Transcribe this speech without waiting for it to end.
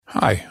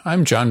Hi,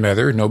 I'm John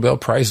Mather, Nobel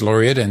Prize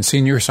Laureate and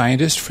Senior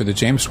Scientist for the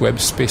James Webb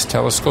Space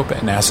Telescope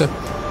at NASA,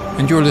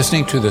 and you're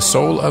listening to The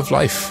Soul of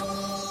Life.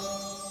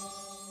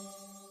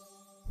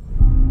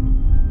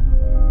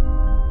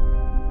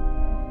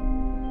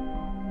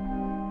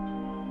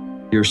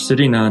 You're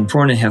sitting on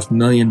 4.5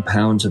 million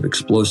pounds of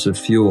explosive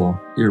fuel.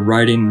 You're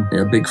riding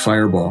a big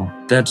fireball.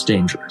 That's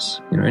dangerous.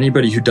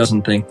 Anybody who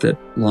doesn't think that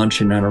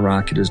launching on a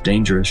rocket is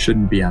dangerous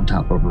shouldn't be on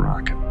top of a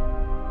rocket.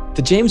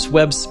 The James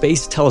Webb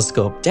Space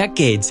Telescope,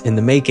 decades in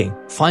the making,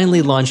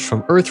 finally launched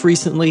from Earth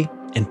recently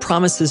and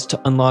promises to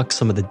unlock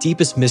some of the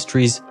deepest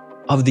mysteries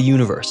of the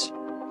universe.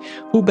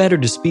 Who better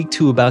to speak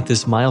to about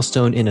this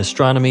milestone in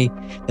astronomy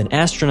than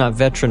astronaut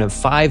veteran of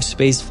 5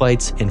 space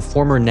flights and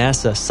former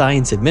NASA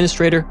science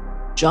administrator,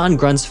 John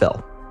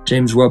Grunsfeld.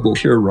 James Webb will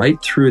peer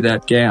right through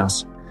that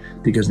gas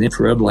because the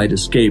infrared light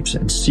escapes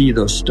and see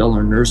those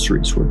stellar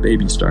nurseries where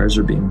baby stars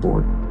are being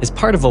born. As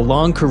part of a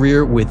long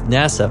career with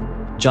NASA,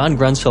 John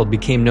Grunsfeld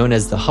became known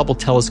as the Hubble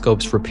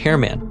telescope's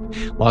repairman,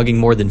 logging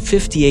more than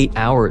 58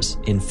 hours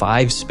in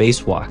 5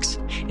 spacewalks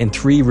and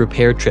 3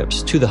 repair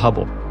trips to the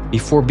Hubble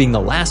before being the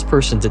last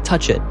person to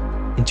touch it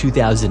in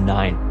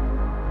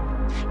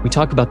 2009. We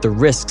talk about the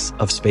risks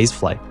of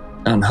spaceflight.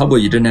 On Hubble,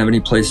 you didn't have any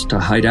place to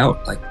hide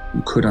out like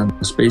you could on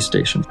the space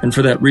station. And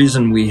for that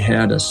reason, we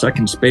had a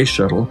second space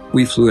shuttle.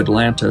 We flew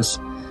Atlantis.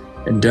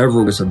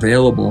 Endeavour was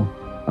available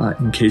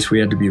in case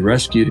we had to be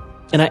rescued.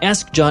 And I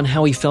asked John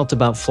how he felt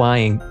about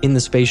flying in the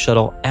space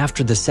shuttle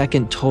after the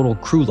second total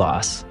crew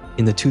loss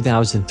in the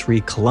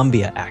 2003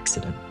 Columbia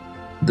accident.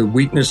 The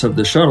weakness of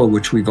the shuttle,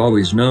 which we've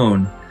always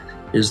known,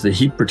 is the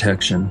heat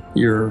protection.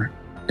 You're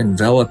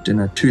enveloped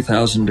in a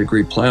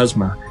 2,000-degree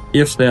plasma.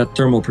 If that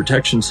thermal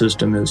protection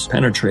system is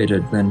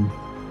penetrated, then,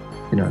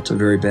 it's a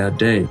very bad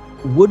day.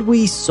 Would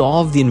we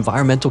solve the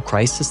environmental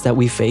crisis that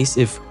we face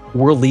if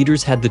world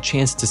leaders had the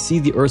chance to see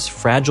the Earth's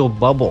fragile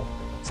bubble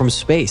from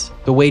space,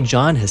 the way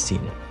John has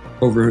seen it?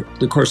 Over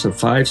the course of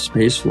 5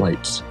 space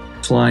flights,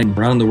 flying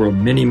around the world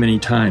many, many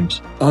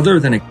times, other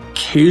than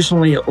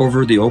occasionally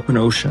over the open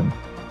ocean,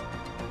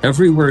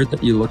 everywhere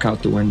that you look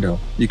out the window,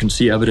 you can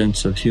see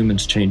evidence of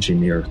humans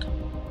changing the Earth.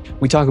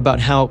 We talk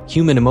about how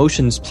human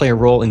emotions play a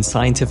role in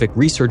scientific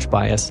research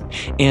bias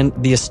and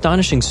the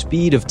astonishing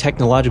speed of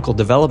technological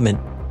development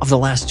of the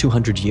last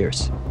 200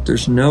 years.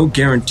 There's no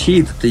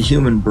guarantee that the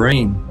human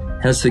brain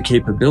has the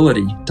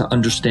capability to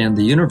understand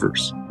the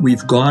universe.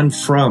 We've gone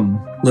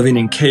from living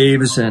in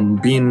caves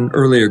and being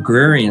early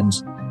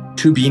agrarians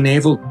to being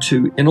able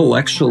to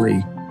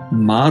intellectually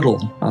model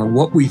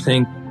what we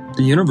think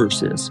the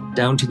universe is,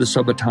 down to the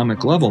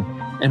subatomic level,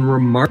 and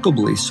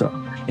remarkably so.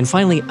 And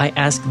finally, I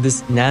asked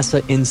this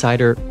NASA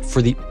insider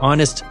for the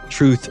honest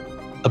truth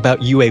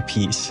about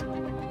UAPs.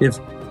 If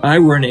I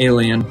were an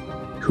alien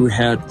who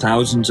had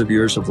thousands of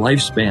years of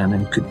lifespan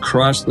and could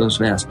cross those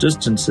vast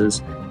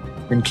distances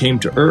and came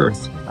to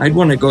Earth, I'd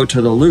want to go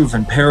to the Louvre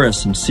in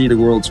Paris and see the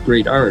world's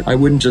great art. I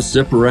wouldn't just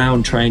zip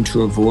around trying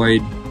to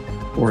avoid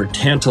or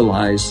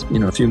tantalize,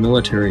 a few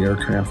military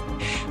aircraft.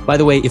 By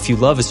the way, if you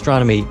love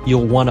astronomy,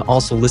 you'll want to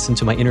also listen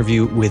to my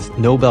interview with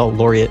Nobel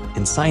laureate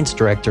and science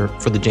director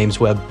for the James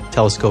Webb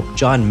Telescope,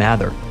 John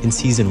Mather, in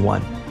Season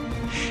 1.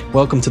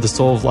 Welcome to The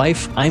Soul of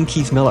Life. I'm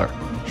Keith Miller,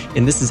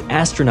 and this is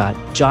astronaut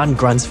John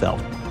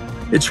Grunsfeld.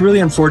 It's really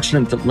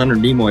unfortunate that Leonard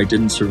Nimoy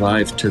didn't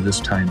survive to this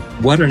time.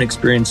 What an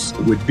experience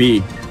it would be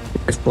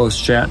if both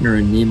Shatner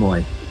and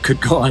Nimoy could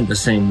go on the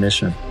same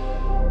mission.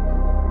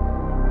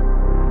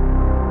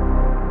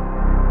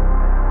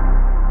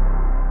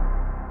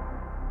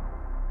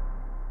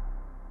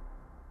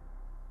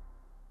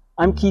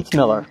 I'm Keith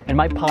Miller, and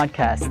my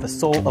podcast, The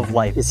Soul of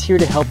Life, is here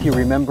to help you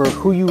remember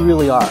who you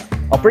really are.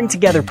 I'll bring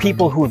together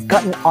people who have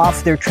gotten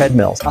off their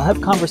treadmills. I'll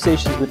have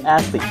conversations with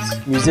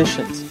athletes,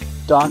 musicians,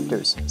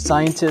 doctors,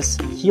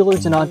 scientists,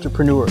 healers, and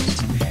entrepreneurs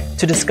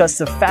to discuss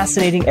the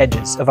fascinating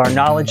edges of our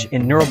knowledge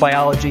in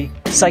neurobiology,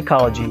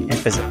 psychology, and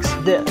physics.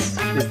 This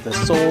is The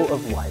Soul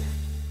of Life.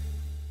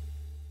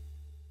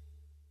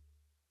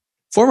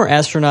 Former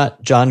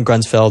astronaut John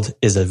Grunsfeld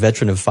is a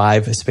veteran of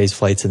 5 space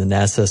flights in the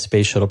NASA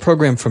Space Shuttle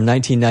program from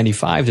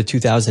 1995 to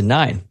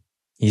 2009.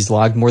 He's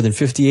logged more than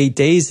 58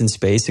 days in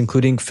space,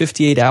 including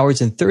 58 hours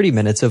and 30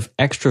 minutes of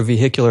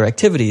extravehicular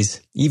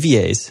activities,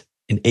 EVAs,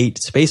 and 8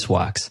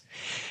 spacewalks.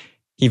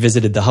 He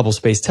visited the Hubble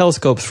Space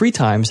Telescope 3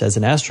 times as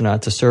an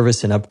astronaut to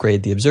service and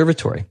upgrade the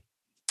observatory.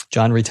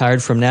 John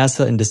retired from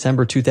NASA in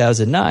December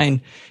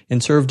 2009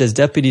 and served as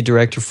deputy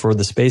director for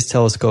the Space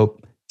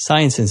Telescope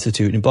Science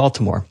Institute in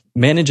Baltimore,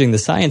 managing the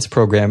science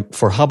program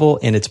for Hubble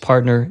and its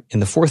partner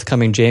in the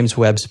forthcoming James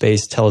Webb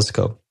Space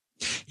Telescope.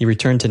 He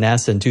returned to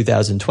NASA in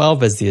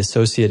 2012 as the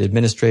Associate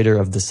Administrator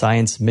of the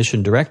Science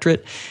Mission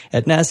Directorate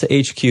at NASA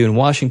HQ in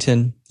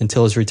Washington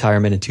until his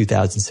retirement in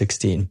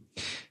 2016.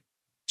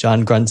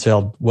 John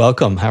Grunsfeld,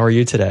 welcome. How are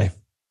you today?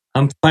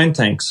 I'm fine,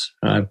 thanks.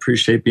 I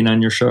appreciate being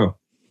on your show.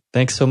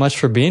 Thanks so much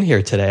for being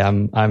here today.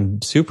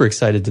 I'm super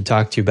excited to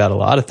talk to you about a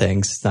lot of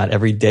things. It's not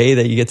every day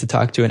that you get to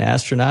talk to an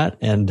astronaut,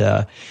 and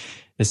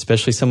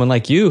especially someone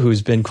like you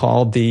who's been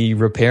called the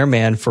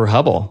repairman for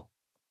Hubble.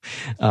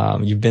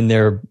 You've been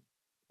there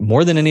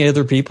more than any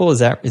other people. Is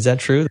that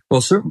true?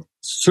 Well,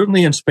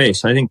 certainly in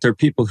space. I think there are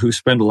people who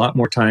spend a lot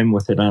more time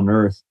with it on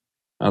Earth.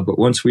 But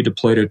once we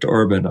deployed it to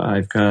orbit,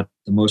 I've got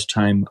the most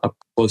time up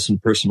close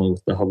and personal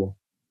with the Hubble.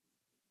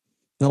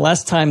 The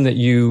last time that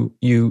you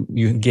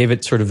gave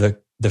it sort of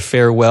the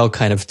farewell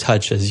kind of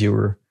touch as you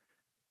were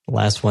the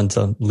last one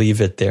to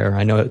leave it there.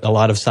 I know a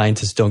lot of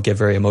scientists don't get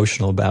very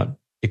emotional about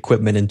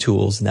equipment and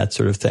tools and that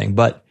sort of thing,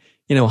 but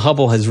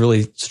Hubble has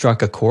really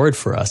struck a chord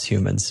for us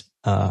humans.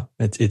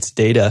 It's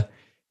data.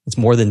 It's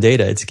more than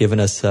data. It's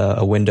given us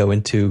a window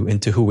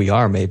into who we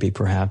are, maybe,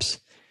 perhaps.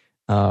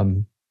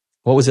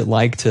 What was it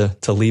like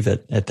to leave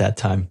it at that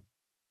time?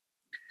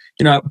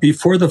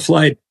 Before the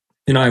flight,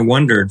 I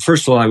wondered.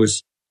 First of all,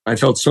 I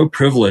felt so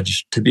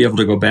privileged to be able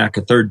to go back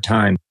a third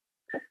time.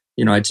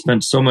 I'd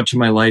spent so much of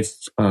my life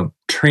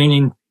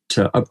training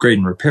to upgrade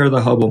and repair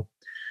the Hubble.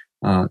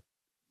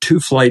 2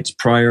 flights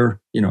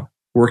prior,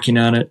 working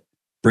on it,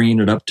 bringing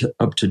it up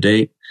to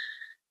date.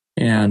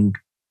 And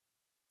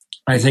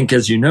I think,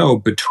 as you know,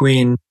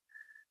 between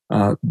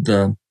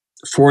the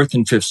 4th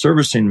and 5th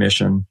servicing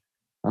mission,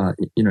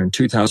 in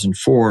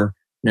 2004,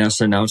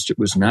 NASA announced it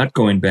was not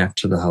going back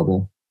to the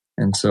Hubble.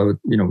 And so,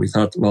 we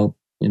thought, well,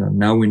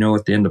 now we know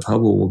what the end of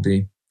Hubble will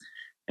be.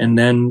 And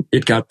then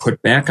it got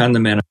put back on the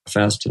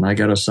manifest, and I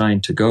got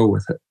assigned to go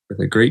with it with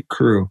a great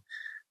crew.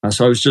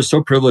 So I was just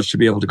so privileged to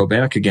be able to go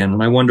back again.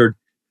 And I wondered,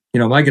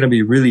 am I going to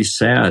be really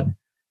sad,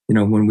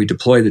 when we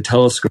deploy the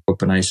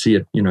telescope and I see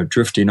it,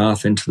 drifting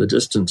off into the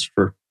distance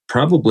for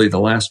probably the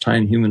last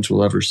time humans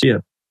will ever see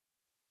it.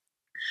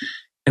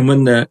 And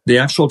when the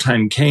actual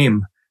time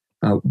came,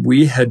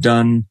 we had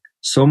done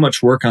so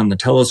much work on the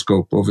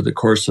telescope over the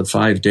course of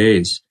 5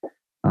 days,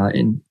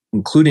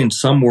 including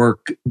some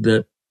work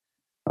that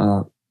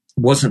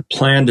wasn't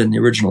planned in the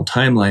original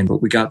timeline,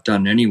 but we got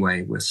done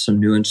anyway with some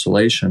new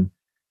installation,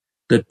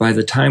 that by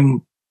the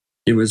time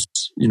it was,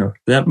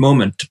 that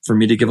moment for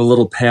me to give a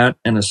little pat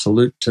and a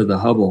salute to the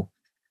Hubble,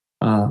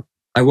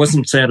 I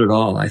wasn't sad at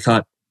all. I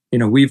thought,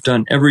 we've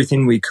done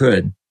everything we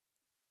could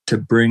to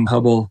bring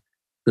Hubble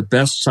the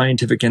best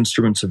scientific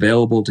instruments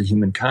available to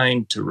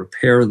humankind, to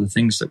repair the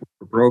things that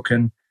were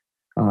broken,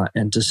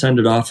 and to send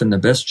it off in the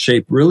best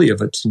shape, really,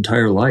 of its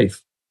entire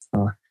life.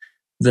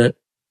 That,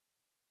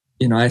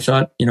 I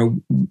thought,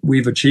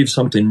 we've achieved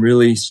something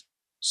really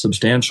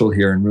substantial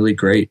here and really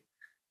great,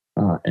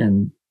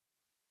 and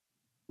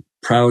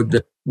proud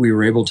that we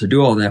were able to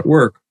do all that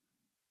work.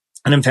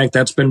 And in fact,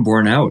 that's been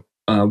borne out.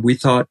 We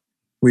thought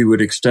we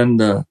would extend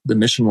the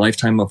mission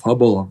lifetime of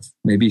Hubble of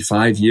maybe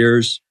 5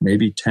 years,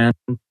 maybe 10.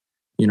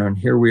 And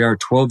here we are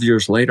 12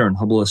 years later, and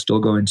Hubble is still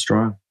going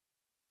strong.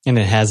 And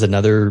it has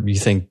another, you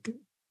think,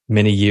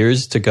 many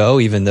years to go,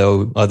 even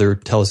though other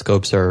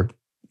telescopes are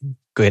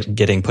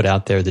getting put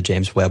out there. The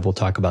James Webb, we'll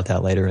talk about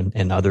that later,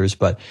 and others.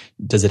 But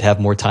does it have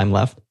more time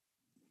left?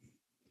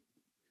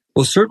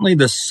 Well, certainly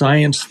the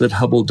science that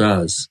Hubble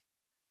does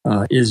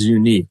is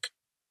unique.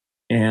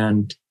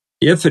 And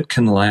if it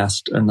can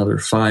last another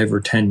 5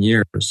 or 10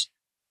 years,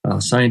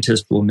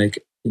 scientists will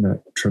make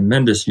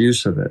tremendous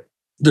use of it.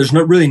 There's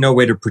really no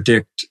way to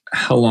predict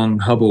how long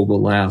Hubble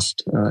will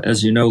last.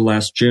 As you know,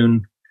 last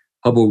June,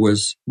 Hubble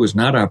was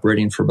not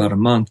operating for about a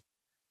month,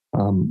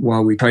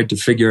 while we tried to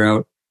figure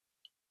out,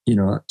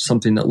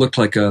 something that looked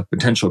like a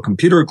potential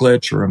computer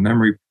glitch or a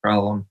memory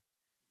problem,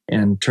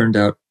 and turned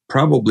out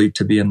probably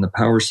to be in the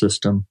power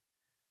system,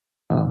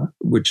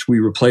 which we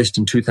replaced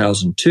in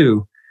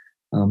 2002.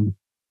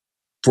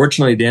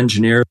 Fortunately, the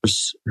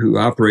engineers who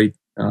operate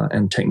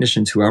and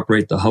technicians who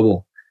operate the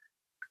Hubble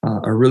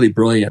are really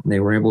brilliant, and they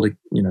were able to,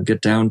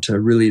 get down to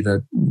really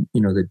the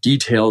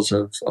details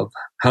of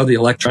how the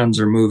electrons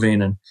are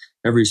moving and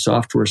every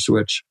software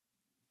switch,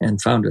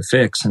 and found a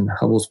fix, and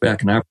Hubble's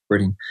back and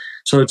operating.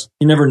 So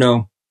you never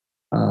know,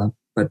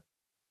 but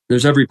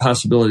there's every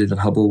possibility that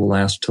Hubble will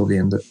last till the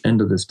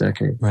end of this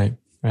decade. Right.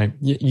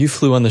 You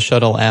flew on the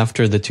shuttle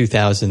after the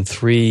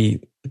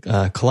 2003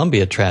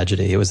 Columbia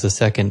tragedy. It was the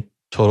second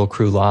total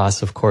crew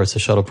loss. Of course, the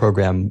shuttle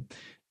program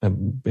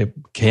it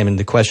came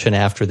into question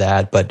after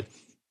that, but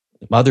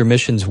other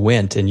missions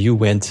went, and you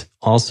went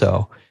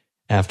also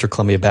after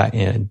Columbia back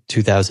in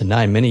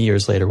 2009, many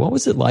years later. What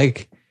was it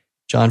like,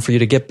 John, for you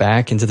to get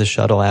back into the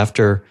shuttle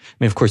after,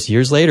 of course,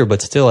 years later,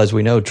 but still, as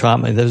we know,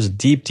 trauma, there was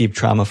deep, deep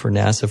trauma for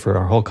NASA, for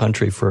our whole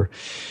country, for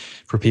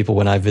people.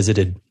 When I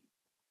visited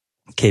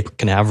Cape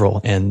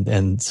Canaveral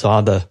and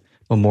saw the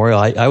memorial,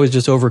 I was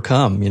just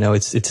overcome.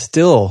 It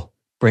still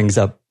brings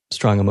up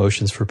strong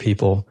emotions for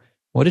people.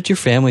 What did your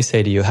family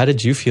say to you? How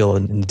did you feel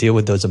and deal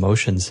with those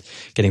emotions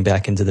getting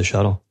back into the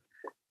shuttle?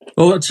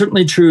 Well, it's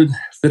certainly true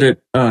that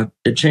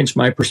it changed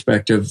my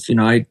perspective.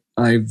 I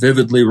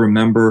vividly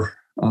remember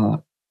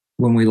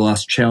when we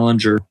lost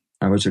Challenger.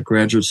 I was a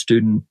graduate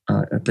student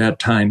at that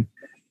time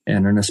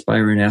and an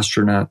aspiring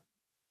astronaut.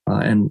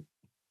 And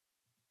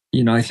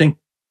I think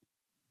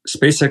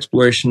space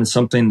exploration is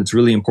something that's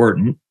really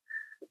important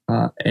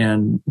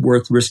and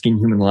worth risking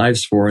human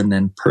lives for. And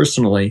then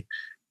personally,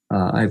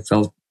 I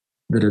felt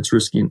that it's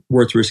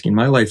worth risking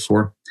my life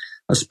for,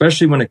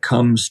 especially when it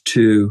comes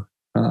to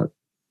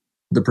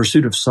the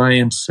pursuit of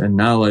science and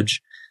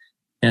knowledge,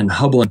 and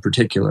Hubble in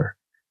particular.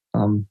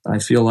 I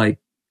feel like,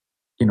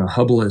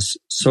 Hubble is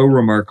so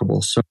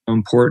remarkable, so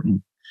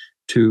important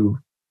to,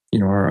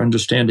 our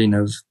understanding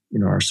of,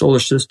 our solar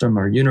system,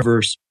 our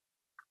universe,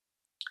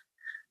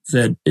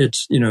 that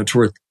it's, it's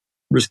worth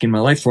risking my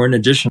life for, in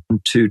addition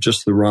to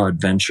just the raw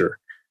adventure.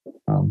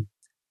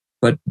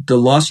 But the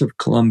loss of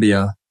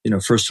Columbia,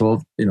 first of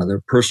all,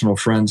 their personal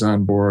friends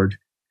on board.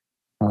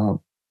 And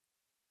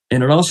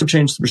it also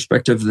changed the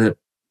perspective that,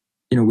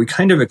 we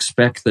kind of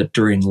expect that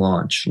during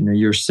launch,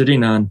 you're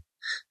sitting on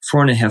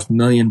 4.5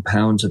 million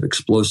pounds of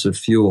explosive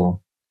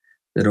fuel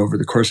that over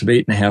the course of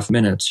 8.5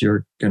 minutes,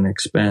 you're going to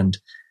expend.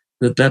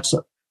 That's,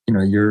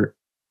 you're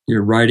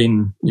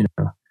riding,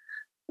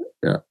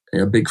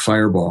 a big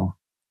fireball.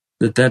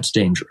 That's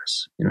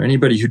dangerous.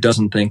 Anybody who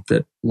doesn't think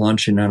that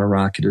launching on a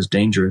rocket is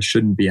dangerous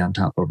shouldn't be on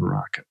top of a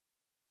rocket.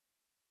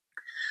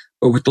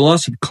 But with the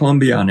loss of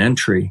Columbia on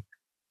entry,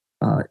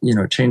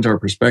 it changed our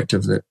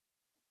perspective that,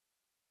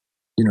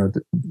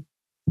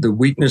 the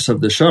weakness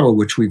of the shuttle,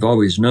 which we've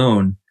always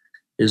known,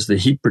 is the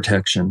heat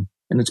protection.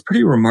 And it's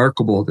pretty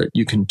remarkable that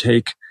you can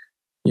take,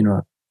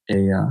 a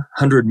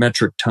 100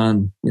 metric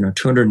ton,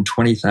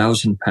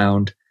 220,000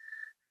 pound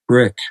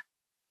brick,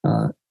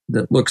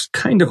 that looks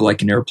kind of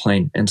like an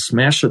airplane, and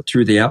smash it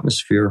through the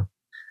atmosphere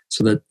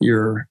so that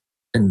you're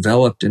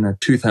enveloped in a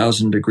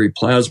 2,000 degree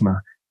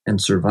plasma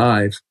and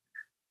survive,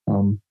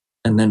 and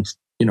then,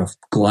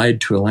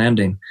 glide to a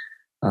landing.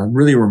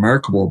 Really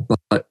remarkable.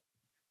 But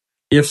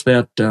if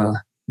that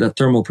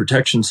thermal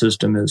protection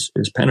system is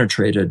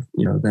penetrated,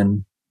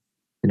 then,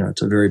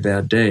 it's a very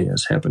bad day,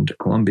 as happened to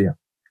Columbia.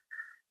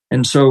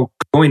 And so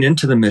going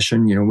into the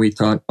mission, we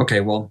thought, okay,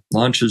 well,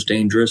 launch is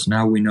dangerous.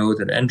 Now we know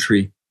that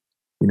entry,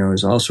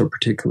 is also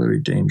particularly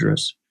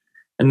dangerous.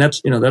 And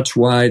that's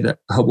why the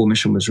Hubble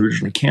mission was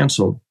originally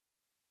canceled.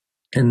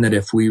 And that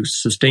if we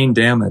sustain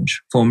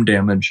damage, foam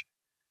damage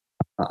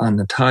on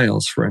the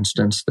tiles, for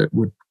instance, that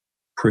would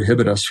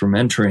prohibit us from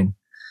entering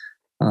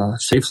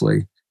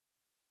safely,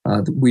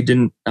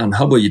 on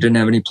Hubble, you didn't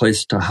have any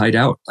place to hide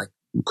out like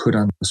you could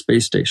on the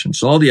space station.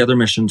 So all the other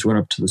missions went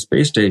up to the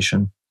space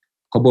station.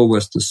 Hubble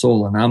was the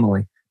sole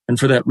anomaly. And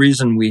for that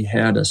reason, we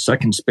had a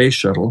second space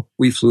shuttle.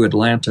 We flew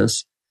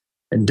Atlantis.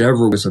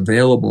 Endeavour was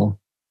available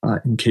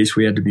in case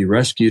we had to be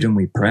rescued, and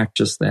we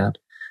practiced that.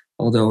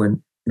 Although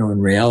in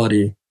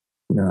reality,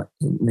 it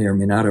may or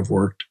may not have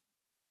worked.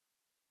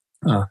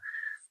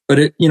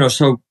 But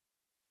so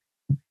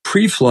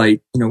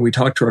pre-flight, we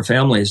talked to our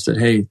families that,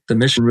 hey, the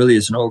mission really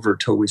isn't over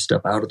till we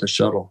step out of the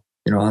shuttle,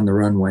 on the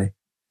runway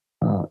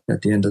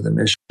at the end of the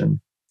mission.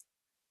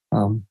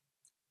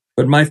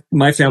 But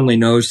my family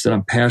knows that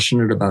I'm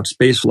passionate about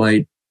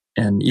spaceflight,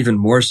 and even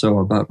more so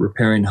about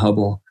repairing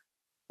Hubble.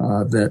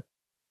 That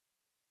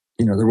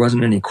there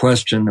wasn't any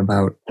question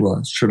about,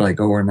 well, should I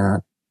go or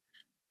not?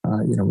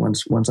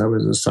 Once I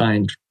was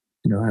assigned,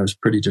 I was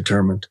pretty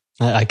determined.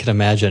 I can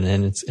imagine,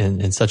 and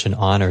it's such an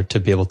honor to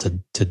be able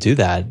to do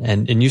that.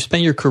 And you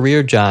spent your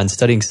career, John,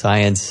 studying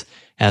science,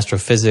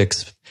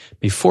 astrophysics.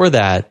 Before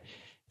that,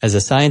 as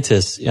a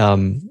scientist,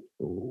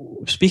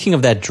 speaking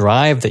of that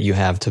drive that you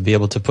have to be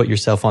able to put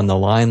yourself on the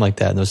line like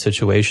that in those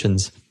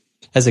situations,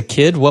 as a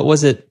kid, what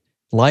was it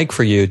like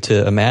for you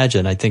to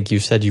imagine? I think you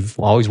said you've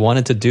always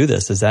wanted to do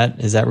this. Is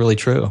that really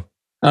true?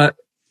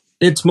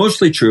 It's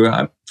mostly true.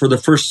 For the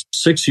first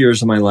 6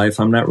 years of my life,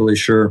 I'm not really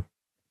sure,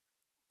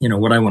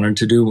 what I wanted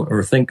to do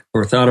or think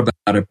or thought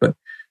about it. But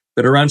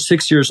around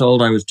 6 years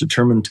old, I was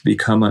determined to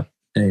become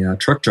a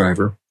truck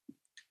driver.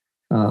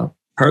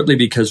 Partly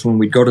because when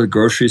we'd go to the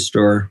grocery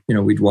store,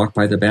 we'd walk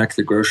by the back of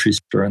the grocery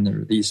store, and there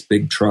were these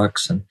big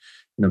trucks and,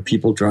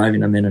 people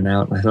driving them in and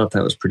out. And I thought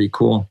that was pretty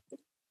cool.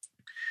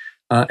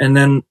 And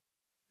then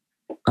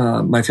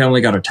my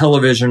family got a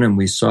television, and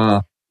we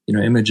saw,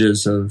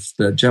 images of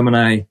the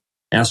Gemini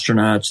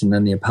astronauts and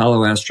then the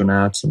Apollo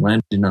astronauts and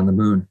landing on the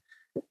moon.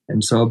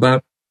 And so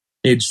about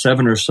age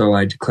 7 or so,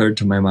 I declared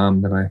to my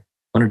mom that I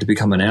wanted to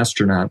become an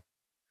astronaut.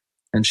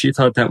 And she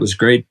thought that was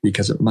great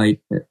because it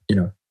might,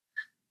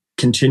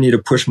 continue to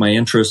push my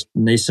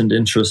nascent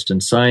interest in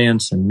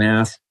science and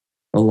math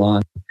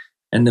along.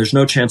 And there's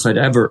no chance I'd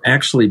ever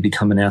actually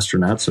become an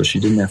astronaut, so she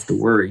didn't have to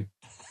worry.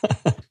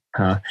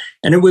 And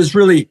it was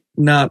really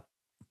not,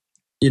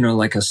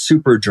 like a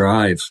super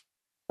drive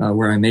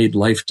where I made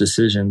life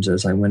decisions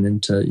as I went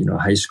into,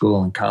 high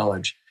school and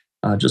college.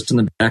 Just in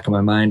the back of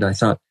my mind, I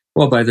thought,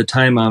 well, by the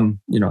time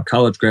I'm, a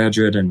college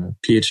graduate and a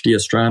PhD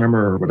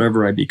astronomer or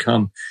whatever I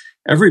become,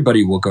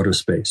 everybody will go to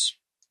space.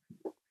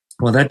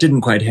 Well, that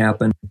didn't quite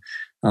happen,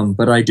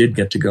 but I did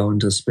get to go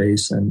into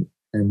space and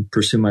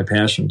pursue my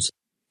passions.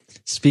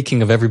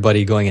 Speaking of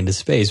everybody going into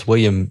space,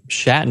 William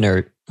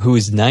Shatner, who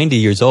is 90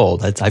 years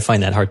old, I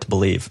find that hard to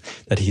believe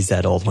that he's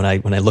that old. When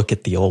I look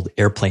at the old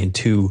Airplane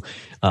 2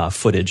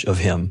 footage of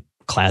him,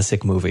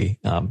 classic movie,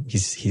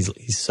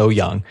 he's so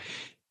young.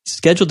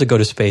 Scheduled to go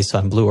to space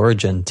on Blue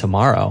Origin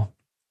tomorrow,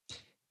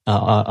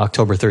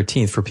 October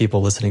 13th, for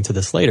people listening to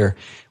this later.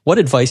 What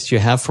advice do you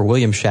have for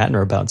William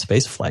Shatner about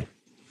spaceflight?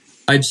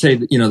 I'd say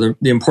that,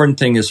 the important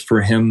thing is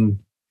for him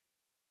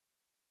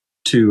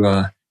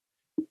to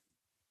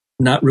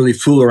not really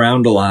fool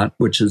around a lot,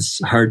 which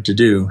is hard to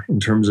do in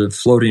terms of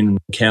floating in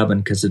the cabin,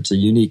 because it's a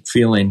unique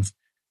feeling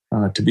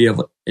to be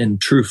able in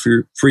true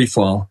free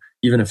fall,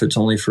 even if it's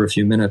only for a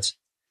few minutes,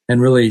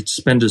 and really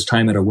spend his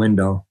time at a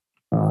window,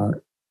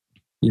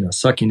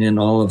 sucking in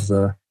all of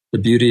the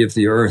beauty of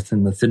the earth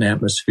and the thin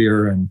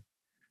atmosphere, and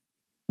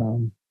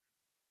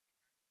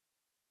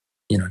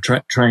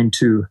trying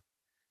to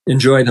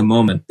enjoy the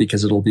moment,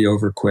 because it'll be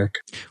over quick.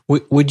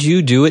 Would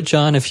you do it,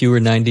 John, if you were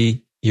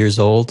 90 years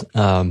old?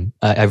 I'm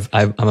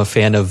a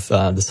fan of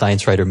the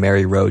science writer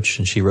Mary Roach,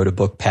 and she wrote a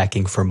book,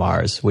 Packing for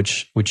Mars,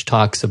 which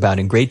talks about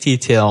in great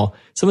detail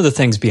some of the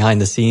things behind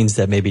the scenes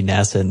that maybe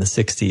NASA in the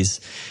 60s,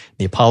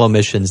 the Apollo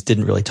missions,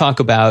 didn't really talk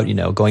about,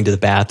 going to the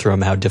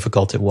bathroom, how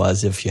difficult it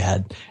was if you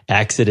had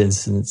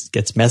accidents and it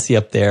gets messy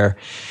up there,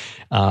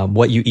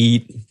 what you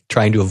eat,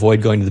 trying to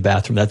avoid going to the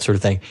bathroom, that sort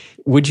of thing.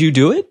 Would you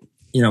do it?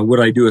 Would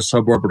I do a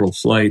suborbital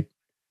flight,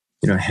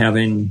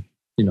 having,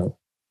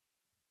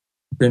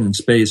 been in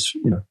space,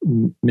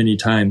 many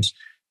times?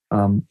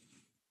 And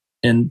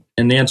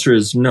the answer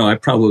is no, I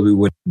probably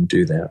wouldn't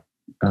do that.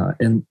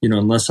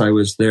 Unless I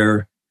was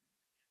there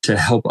to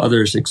help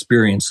others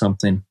experience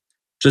something,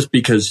 just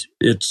because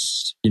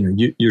it's,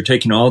 you're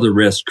taking all the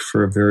risk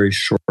for a very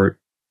short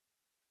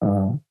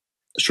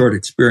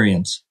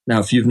experience. Now,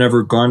 if you've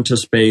never gone to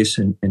space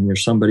and you're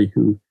somebody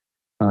who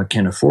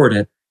can afford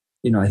it,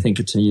 I think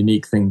it's a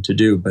unique thing to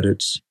do, but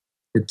it's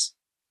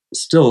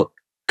still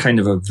kind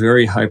of a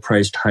very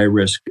high-priced,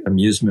 high-risk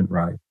amusement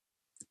ride.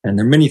 And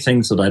there are many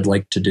things that I'd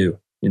like to do.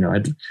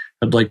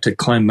 I'd like to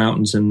climb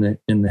mountains in the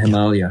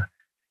Himalaya.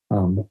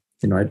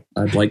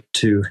 I'd like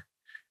to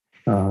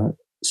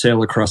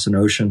sail across an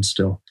ocean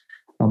still.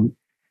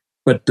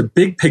 But the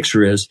big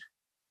picture is,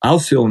 I'll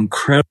feel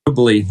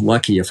incredibly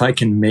lucky if I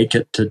can make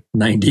it to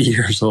 90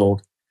 years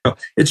old.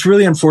 It's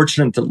really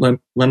unfortunate that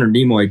Leonard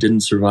Nimoy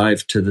didn't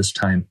survive to this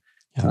time,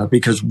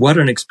 because what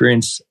an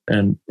experience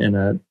and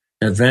an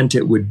event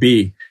it would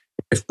be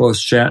if both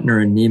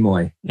Shatner and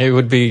Nimoy. It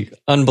would be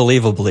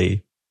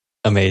unbelievably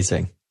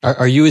amazing.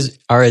 Are you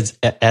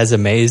as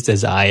amazed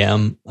as I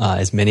am,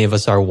 as many of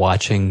us are,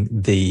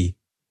 watching the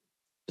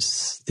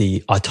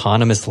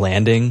autonomous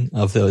landing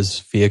of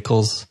those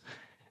vehicles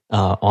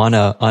on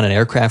an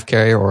aircraft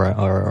carrier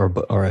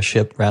or a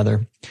ship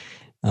rather?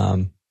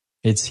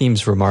 It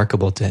seems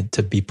remarkable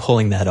to be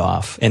pulling that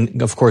off.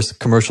 And of course,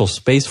 commercial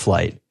space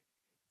flight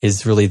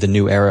is really the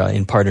new era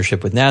in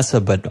partnership with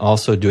NASA, but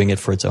also doing it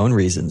for its own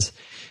reasons.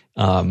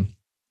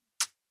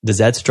 Does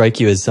that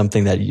strike you as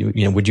something that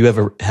would you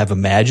ever have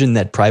imagined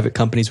that private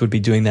companies would be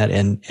doing that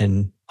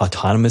in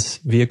autonomous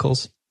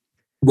vehicles?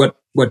 What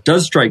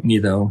does strike me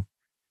though,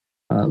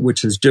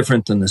 which is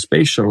different than the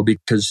space shuttle,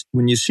 because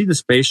when you see the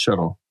space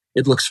shuttle,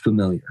 it looks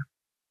familiar.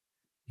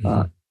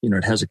 Mm-hmm.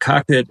 It has a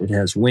cockpit, it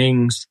has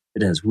wings,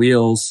 it has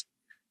wheels,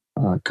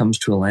 comes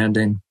to a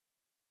landing.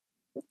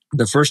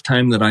 The first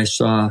time that I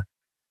saw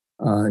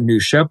New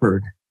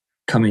Shepard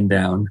coming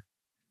down,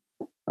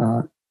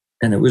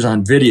 and it was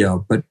on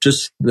video, but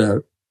just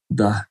the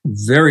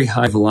very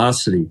high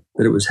velocity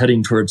that it was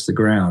heading towards the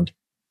ground,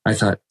 I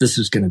thought, this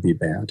is going to be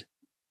bad.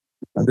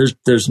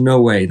 There's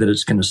no way that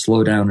it's going to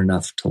slow down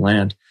enough to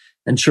land.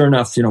 And sure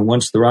enough,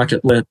 once the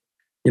rocket lit,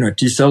 it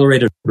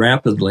decelerated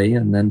rapidly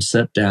and then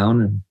set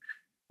down,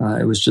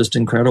 and it was just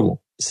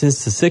incredible.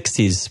 Since the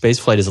 60s,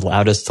 spaceflight has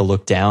allowed us to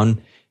look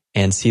down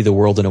and see the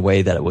world in a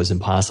way that it was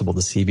impossible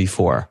to see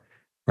before,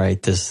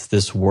 right?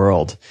 This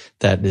world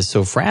that is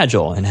so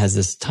fragile and has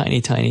this tiny,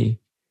 tiny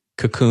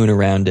cocoon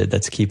around it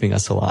that's keeping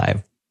us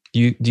alive.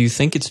 Do you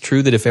think it's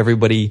true that if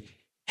everybody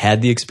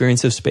had the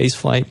experience of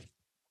spaceflight,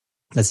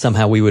 that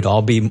somehow we would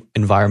all be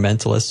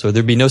environmentalists, or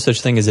there'd be no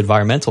such thing as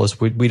environmentalists?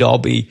 We'd all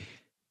be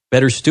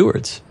better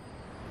stewards.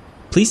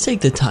 Please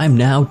take the time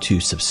now to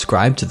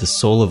subscribe to The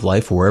Soul of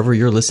Life wherever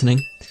you're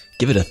listening.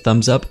 Give it a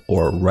thumbs up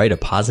or write a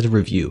positive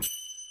review.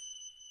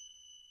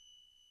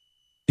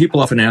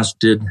 People often ask,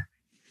 did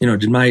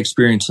my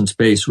experience in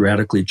space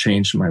radically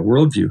change my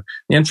worldview?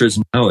 The answer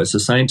is no. As a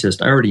scientist,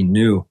 I already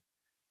knew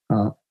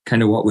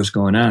kind of what was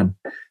going on.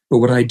 But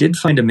what I did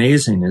find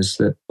amazing is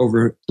that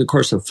over the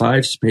course of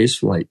 5 space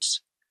flights,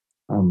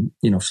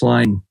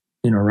 flying,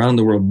 around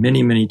the world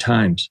many, many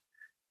times,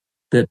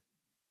 that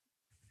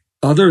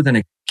other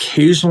than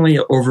occasionally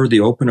over the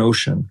open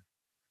ocean,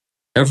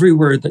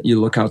 everywhere that you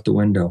look out the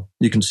window,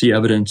 you can see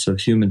evidence of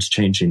humans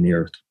changing the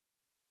earth.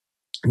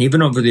 And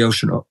even over the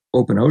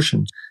open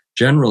oceans,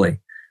 generally,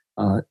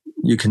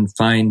 you can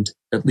find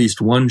at least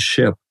one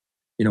ship,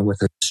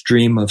 with a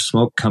stream of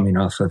smoke coming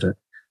off of it,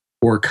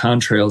 or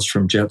contrails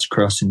from jets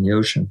crossing the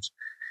oceans.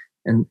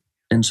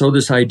 And so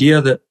this idea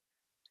that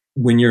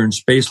when you're in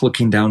space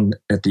looking down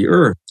at the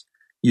earth,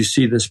 you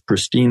see this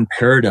pristine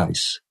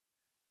paradise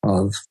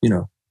of,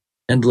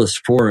 endless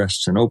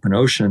forests and open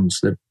oceans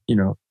that,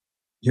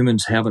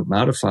 humans haven't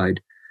modified.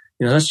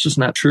 That's just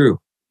not true.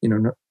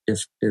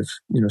 If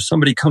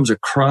somebody comes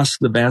across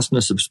the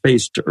vastness of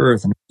space to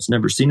Earth and has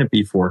never seen it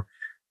before,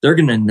 they're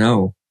going to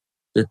know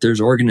that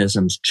there's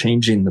organisms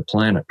changing the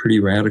planet pretty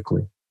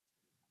radically.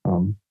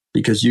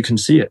 because you can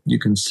see it. You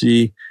can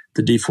see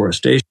the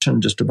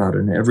deforestation just about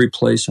in every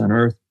place on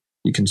Earth.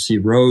 You can see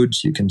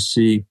roads. You can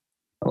see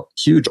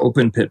huge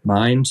open pit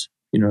mines,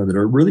 that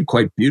are really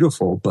quite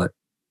beautiful, but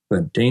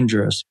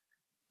dangerous.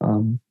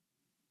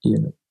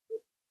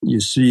 You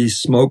see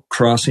smoke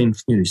crossing.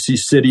 You see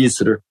cities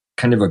that are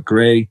kind of a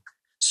gray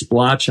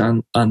splotch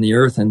on the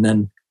Earth, and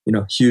then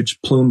huge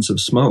plumes of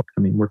smoke.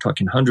 I mean, we're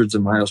talking hundreds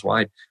of miles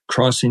wide,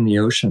 crossing the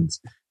oceans.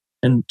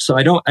 And so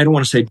I don't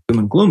want to say doom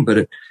and gloom,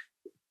 but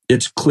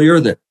it's clear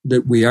that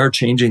we are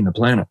changing the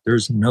planet.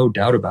 There's no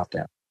doubt about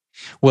that.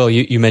 Well,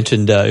 you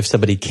mentioned if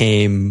somebody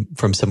came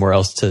from somewhere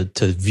else to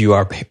view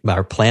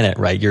our planet,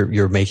 right?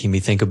 You're making me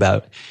think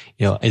about,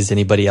 is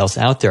anybody else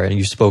out there? And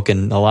you've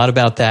spoken a lot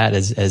about that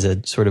as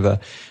a sort of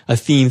a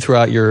theme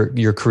throughout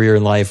your career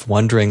in life,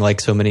 wondering, like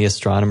so many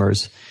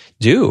astronomers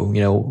do,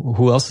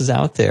 who else is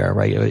out there,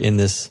 right? In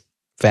this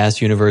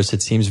vast universe,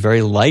 it seems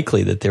very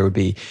likely that there would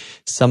be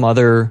some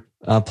other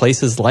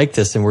places like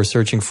this, and we're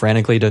searching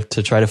frantically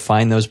to try to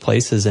find those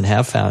places, and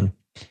have found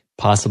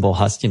possible,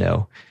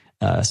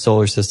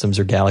 solar systems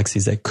or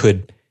galaxies that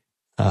could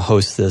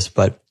host this.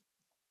 But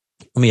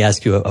let me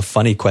ask you a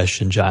funny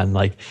question, John.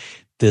 Like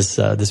this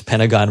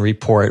Pentagon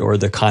report, or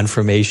the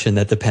confirmation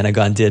that the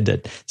Pentagon did,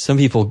 that some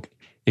people,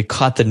 it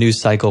caught the news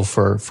cycle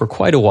for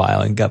quite a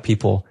while and got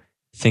people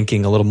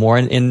thinking a little more.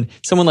 And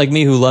someone like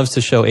me who loves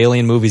to show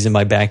alien movies in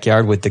my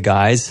backyard with the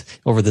guys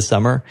over the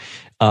summer,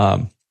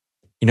 I'm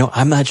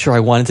not sure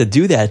I wanted to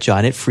do that,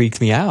 John. It freaked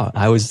me out.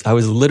 I was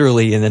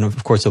literally, and then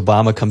of course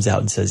Obama comes out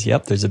and says,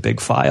 yep, there's a big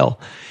file.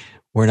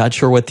 We're not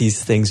sure what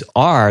these things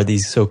are,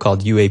 these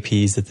so-called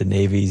UAPs that the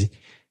Navy,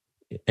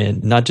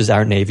 and not just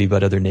our Navy,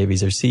 but other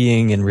navies are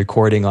seeing and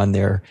recording on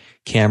their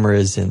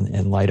cameras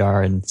and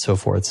LiDAR and so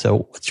forth.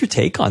 So what's your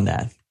take on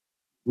that?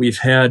 We've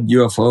had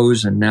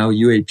UFOs and now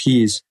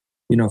UAPs,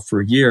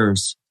 for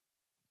years.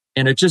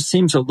 And it just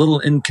seems a little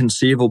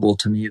inconceivable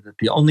to me that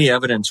the only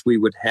evidence we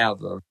would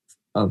have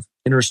of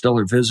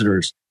interstellar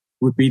visitors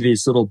would be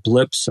these little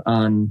blips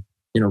on,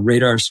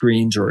 radar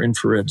screens or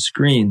infrared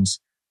screens,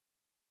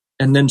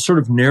 and then sort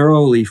of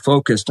narrowly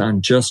focused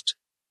on just,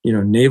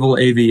 naval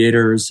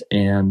aviators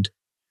and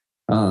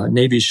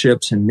Navy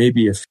ships, and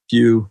maybe a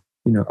few,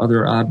 other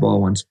oddball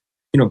ones.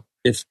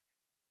 If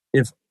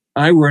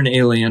I were an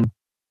alien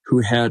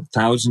who had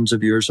thousands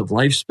of years of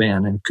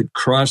lifespan and could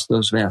cross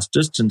those vast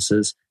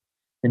distances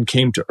and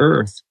came to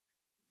Earth,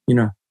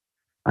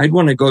 I'd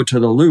want to go to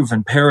the Louvre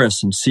in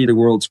Paris and see the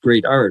world's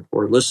great art,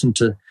 or listen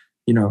to,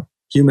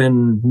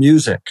 human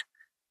music,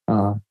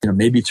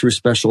 maybe through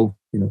special,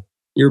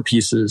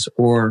 earpieces,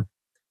 or,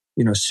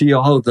 see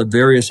all of the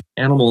various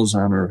animals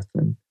on Earth,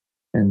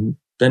 and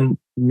then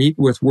meet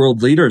with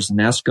world leaders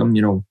and ask them,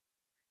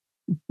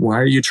 why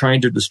are you trying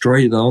to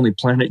destroy the only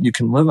planet you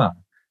can live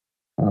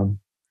on?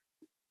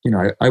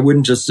 I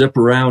wouldn't just zip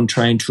around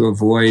trying to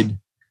avoid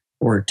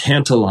or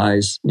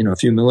tantalize, a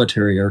few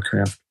military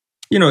aircraft.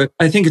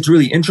 I think it's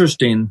really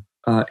interesting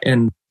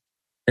and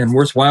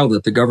worthwhile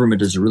that the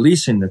government is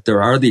releasing that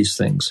there are these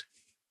things.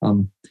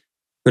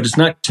 But it's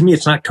not, to me,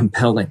 it's not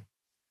compelling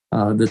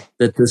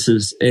that this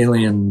is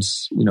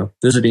aliens,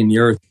 visiting the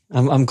Earth.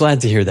 I'm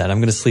glad to hear that. I'm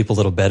going to sleep a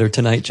little better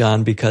tonight,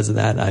 John, because of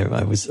that.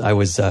 I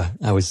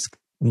was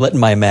letting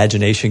my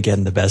imagination get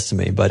in the best of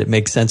me, but it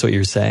makes sense what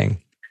you're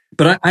saying.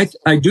 But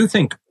I do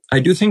think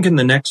in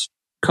the next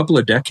couple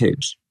of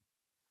decades,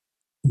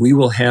 we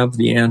will have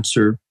the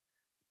answer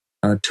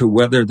to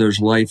whether there's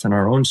life in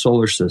our own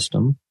solar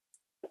system,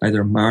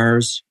 either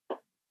Mars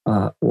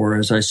or,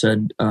 as I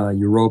said,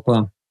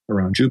 Europa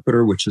around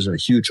Jupiter, which is a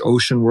huge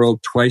ocean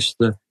world, twice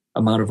the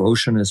amount of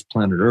ocean as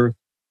planet Earth,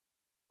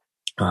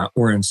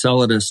 or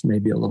Enceladus,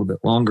 maybe a little bit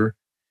longer.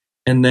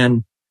 And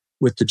then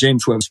with the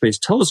James Webb Space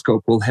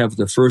Telescope, we'll have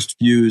the first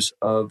views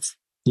of,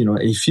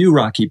 a few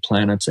rocky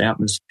planets'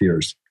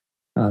 atmospheres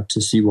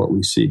to see what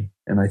we see.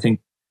 And I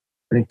think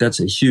that's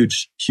a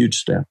huge, huge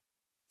step.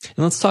 And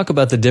let's talk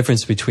about the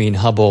difference between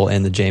Hubble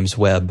and the James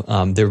Webb.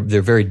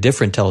 They're very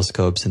different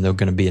telescopes, and they're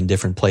going to be in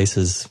different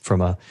places,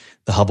 from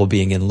the Hubble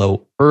being in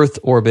low Earth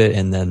orbit,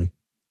 and then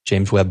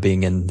James Webb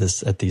being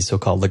at these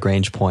so-called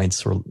Lagrange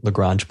points, or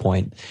Lagrange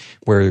point,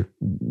 where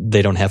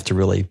they don't have to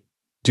really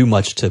do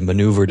much to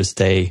maneuver to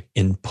stay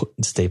in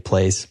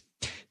place,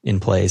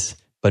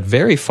 but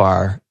very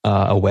far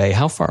away.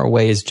 How far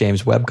away is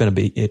James Webb going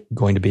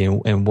to be,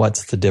 and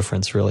what's the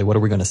difference really? What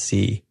are we going to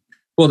see?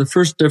 Well, the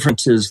first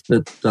difference is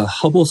that the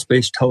Hubble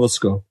Space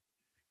Telescope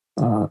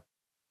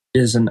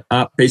is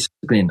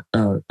basically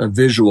a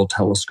visual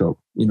telescope.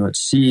 It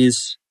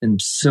sees in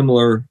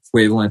similar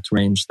wavelength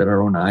range that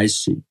our own eyes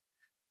see.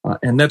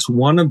 And that's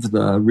one of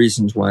the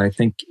reasons why I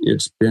think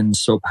it's been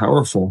so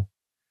powerful,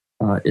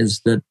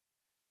 is that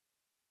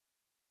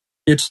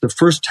it's the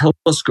first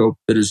telescope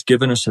that has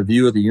given us a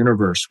view of the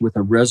universe with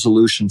a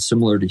resolution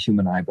similar to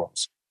human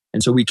eyeballs.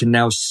 And so we can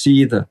now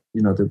see the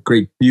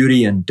great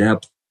beauty and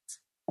depth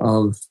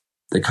of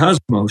the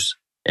cosmos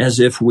as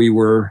if we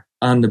were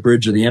on the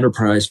bridge of the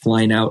Enterprise,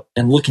 flying out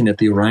and looking at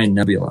the Orion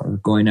Nebula, or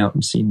going out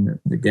and seeing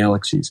the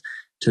galaxies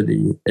to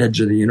the edge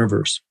of the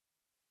universe.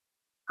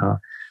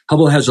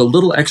 Hubble has a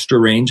little extra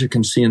range. It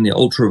can see in the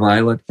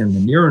ultraviolet and the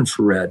near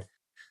infrared,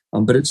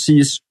 but it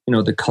sees,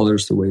 the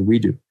colors the way we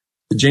do.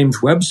 The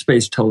James Webb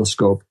Space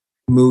Telescope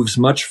moves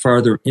much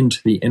farther into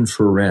the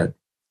infrared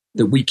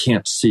that we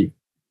can't see,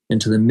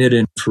 into the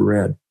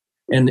mid-infrared.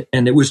 And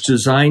it was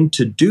designed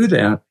to do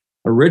that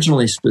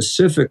originally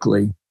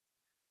specifically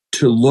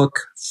to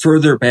look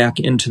further back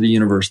into the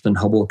universe than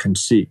Hubble can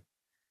see.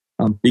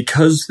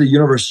 Because the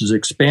universe is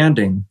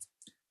expanding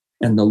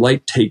and the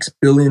light takes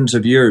billions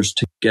of years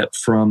to get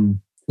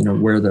from,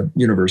 where the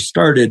universe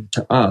started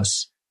to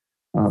us,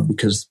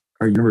 because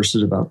our universe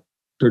is about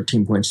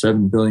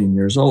 13.7 billion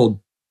years old.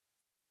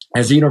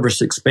 As the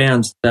universe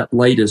expands, that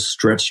light is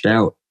stretched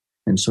out.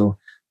 And so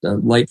the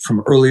light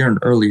from earlier and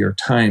earlier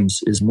times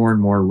is more and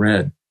more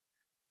red.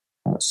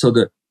 So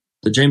the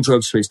James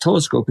Webb Space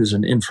Telescope is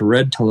an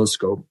infrared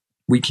telescope.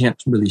 We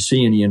can't really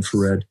see any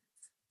infrared.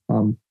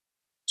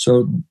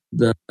 So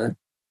the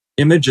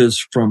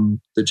images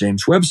from the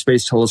James Webb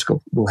Space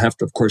Telescope will have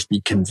to, of course,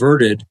 be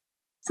converted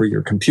for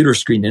your computer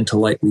screen into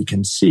light we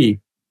can see.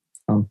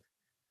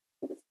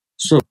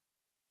 So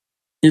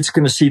it's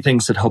going to see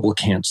things that Hubble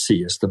can't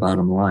see is the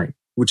bottom line,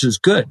 which is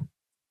good.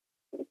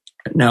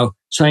 Now,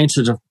 science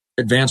has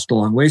advanced a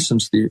long way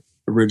since the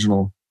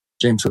original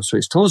James Webb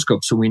Space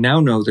Telescope. So we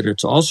now know that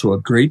it's also a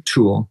great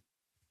tool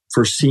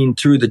for seeing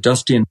through the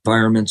dusty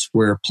environments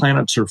where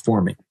planets are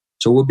forming.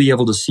 So we'll be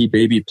able to see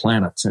baby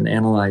planets and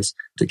analyze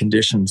the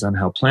conditions on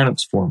how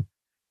planets form.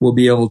 We'll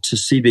be able to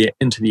see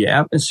into the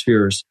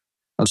atmospheres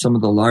of some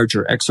of the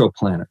larger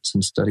exoplanets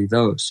and study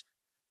those.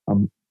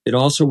 It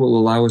also will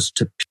allow us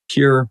to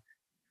peer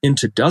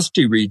into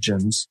dusty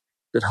regions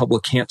that Hubble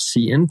can't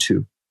see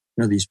into.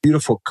 These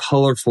beautiful,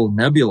 colorful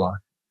nebula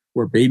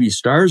where baby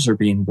stars are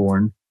being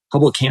born.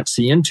 Hubble can't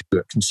see into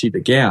it, can see the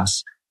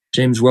gas.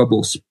 James Webb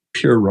will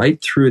peer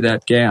right through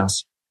that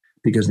gas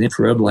because the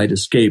infrared light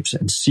escapes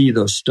and see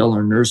those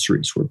stellar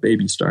nurseries where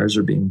baby stars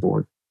are being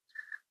born.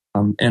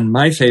 And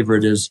my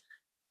favorite is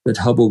that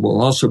Hubble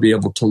will also be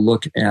able to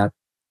look at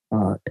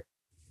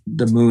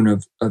the moon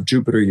of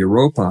Jupiter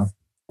Europa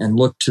and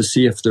look to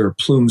see if there are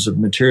plumes of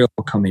material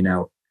coming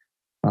out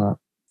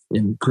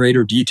in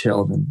greater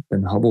detail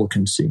than Hubble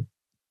can see.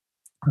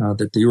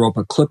 That the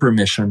Europa Clipper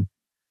mission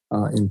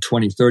in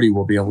 2030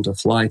 will be able to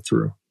fly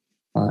through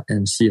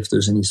and see if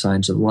there's any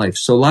signs of life.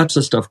 So lots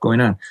of stuff going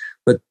on.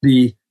 But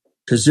the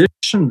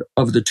position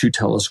of the two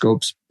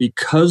telescopes,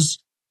 because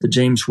the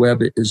James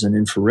Webb is an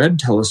infrared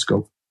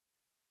telescope,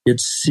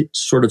 it's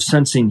sort of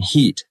sensing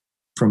heat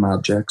from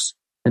objects.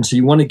 And so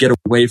you want to get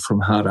away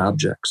from hot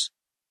objects.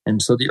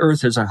 And so the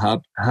Earth is a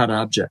hot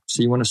object.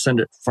 So you want to send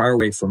it far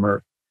away from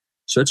Earth.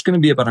 So it's going to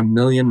be about 1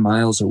 million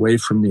miles away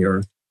from the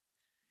Earth.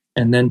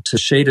 And then to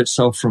shade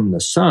itself from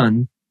the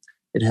sun,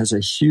 it has a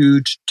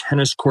huge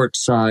tennis court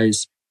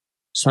size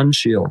sun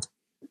shield.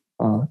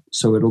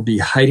 So it'll be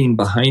hiding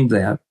behind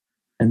that.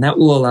 And that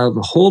will allow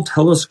the whole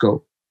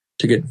telescope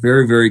to get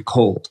very, very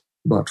cold,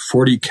 about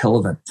 40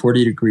 Kelvin,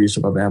 40 degrees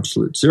above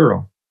absolute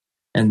zero.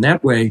 And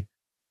that way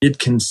it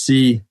can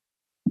see,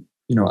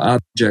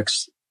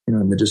 objects,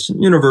 in the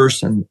distant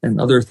universe and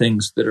other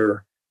things that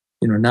are,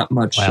 not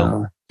much,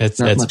 wow. That's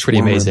much pretty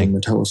amazing. Than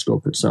the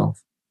telescope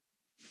itself.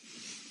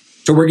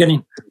 So we're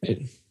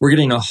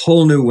getting a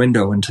whole new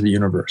window into the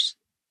universe.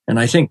 And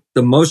I think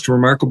the most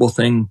remarkable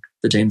thing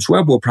that James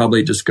Webb will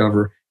probably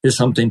discover is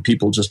something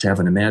people just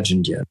haven't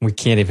imagined yet. We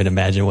can't even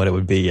imagine what it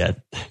would be yet,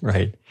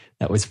 right?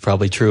 That was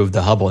probably true of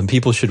the Hubble. And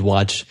people should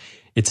watch,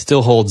 it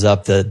still holds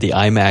up, the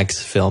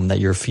IMAX film that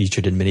you're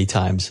featured in many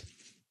times,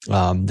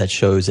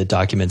 that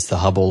documents the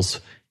Hubble's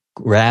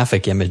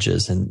graphic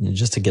images, and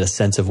just to get a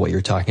sense of what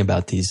you're talking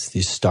about,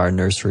 these star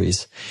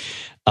nurseries.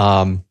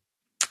 I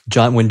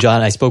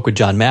spoke with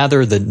John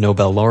Mather, the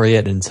Nobel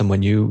laureate, and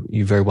someone you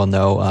very well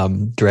know,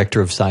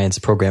 director of science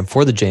program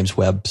for the James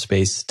Webb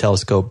Space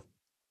Telescope,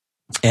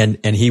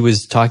 and he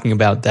was talking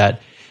about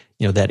that,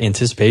 that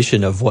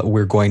anticipation of what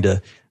we're going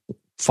to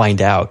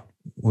find out.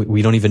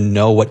 We don't even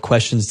know what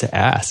questions to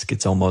ask.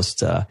 It's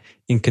almost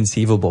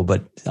inconceivable,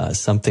 but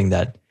something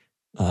that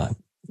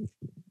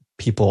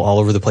people all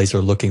over the place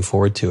are looking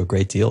forward to a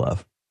great deal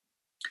of.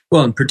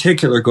 Well, in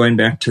particular, going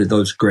back to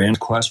those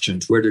grand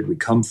questions, where did we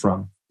come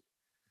from?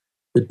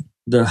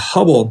 The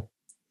Hubble,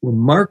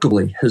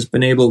 remarkably, has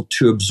been able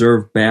to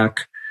observe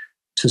back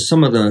to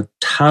some of the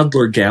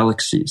toddler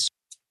galaxies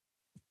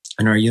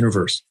in our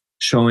universe,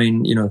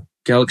 showing,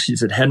 galaxies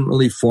that hadn't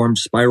really formed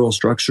spiral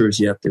structures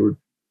yet. They were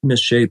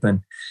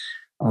misshapen.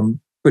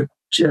 But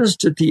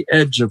just at the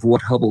edge of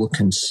what Hubble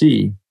can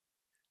see,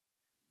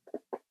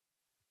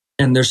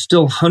 and there's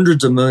still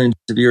hundreds of millions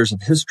of years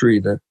of history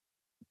that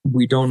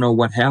we don't know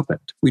what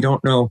happened. We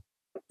don't know,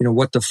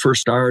 what the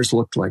first stars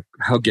looked like,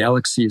 how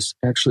galaxies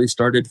actually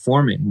started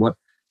forming, what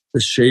the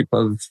shape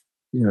of,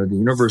 the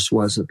universe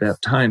was at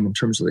that time in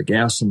terms of the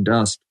gas and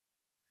dust.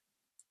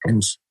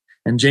 And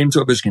James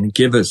Webb is going to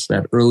give us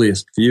that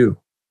earliest view.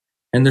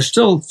 And there's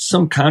still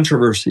some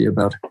controversy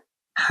about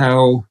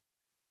how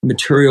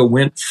material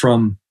went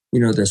from,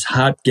 this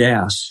hot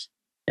gas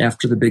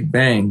after the Big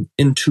Bang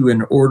into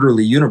an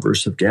orderly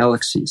universe of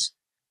galaxies.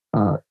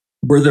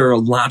 were there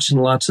lots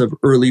and lots of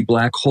early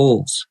black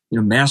holes,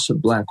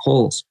 massive black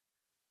holes?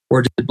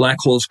 Or did black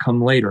holes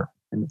come later?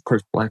 And of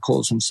course, black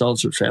holes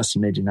themselves are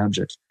fascinating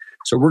objects.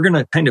 So we're going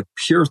to kind of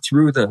peer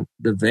through the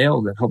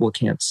veil that Hubble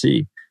can't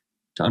see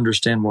to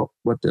understand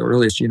what the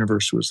earliest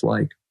universe was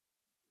like.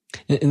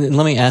 And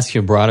let me ask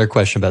you a broader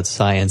question about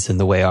science and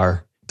the way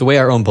our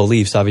own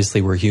beliefs.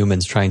 Obviously, we're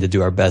humans trying to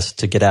do our best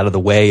to get out of the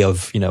way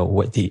of,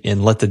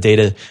 and let the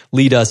data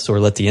lead us, or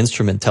let the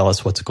instrument tell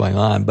us what's going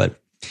on. But,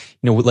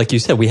 like you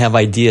said, we have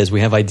ideas.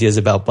 We have ideas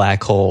about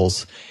black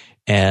holes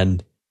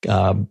and,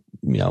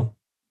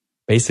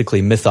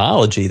 basically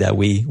mythology that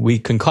we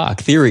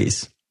concoct,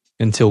 theories,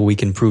 until we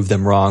can prove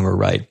them wrong or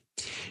right.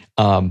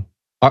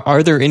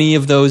 Are there any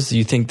of those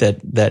you think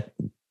that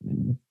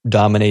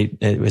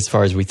dominate as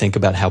far as we think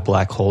about how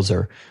black holes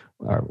are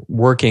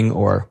working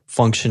or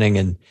functioning,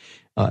 and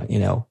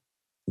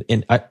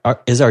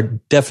is our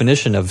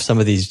definition of some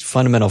of these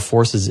fundamental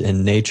forces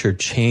in nature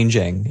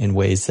changing in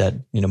ways that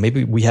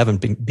maybe we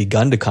haven't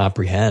begun to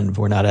comprehend?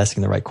 We're not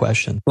asking the right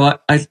question.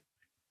 Well,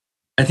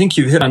 I think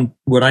you hit on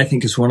what I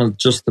think is one of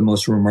just the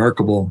most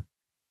remarkable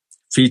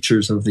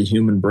features of the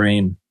human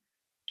brain,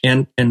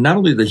 and not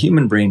only the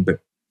human brain, but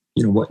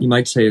what you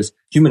might say is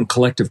human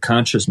collective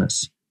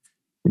consciousness.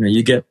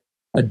 You get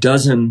a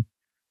dozen,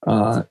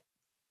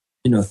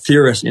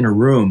 theorists in a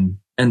room,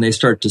 and they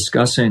start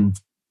discussing,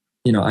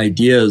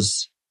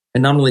 ideas,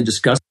 and not only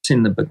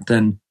discussing them, but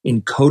then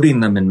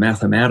encoding them in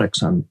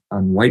mathematics on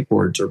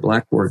whiteboards or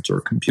blackboards or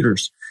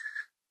computers.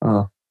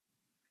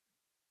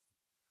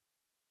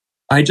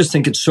 I just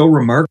think it's so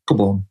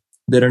remarkable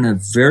that in a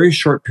very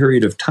short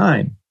period of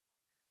time,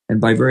 and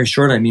by very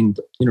short, I mean,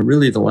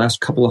 really the last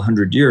couple of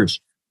 100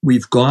 years,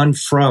 we've gone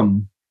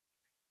from,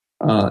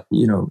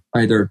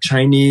 either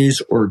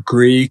Chinese or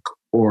Greek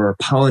or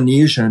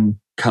Polynesian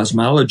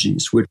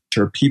cosmologies, which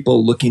are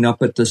people looking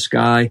up at the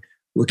sky,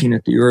 looking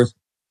at the earth,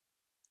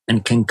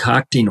 and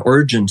concocting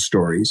origin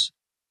stories,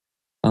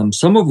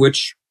 some of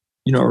which,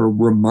 are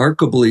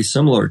remarkably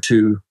similar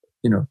to,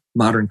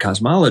 modern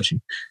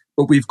cosmology.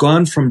 But we've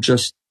gone from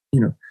just,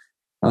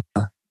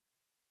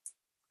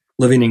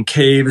 living in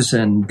caves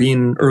and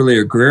being early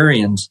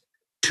agrarians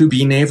to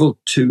being able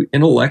to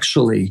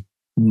intellectually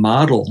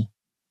model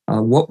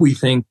what we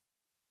think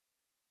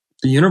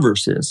the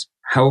universe is,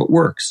 how it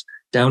works,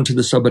 down to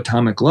the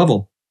subatomic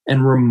level,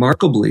 and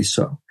remarkably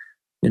so.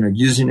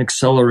 Using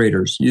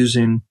accelerators,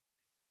 using,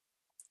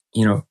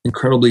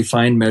 incredibly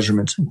fine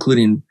measurements,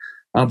 including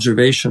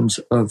observations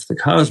of the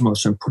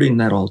cosmos, and putting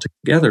that all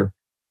together.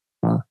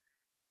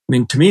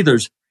 To me,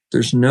 there's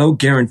no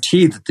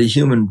guarantee that the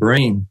human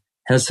brain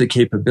has the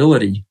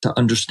capability to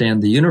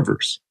understand the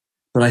universe.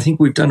 But I think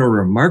we've done a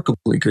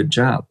remarkably good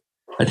job.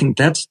 I think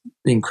that's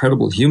the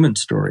incredible human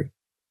story.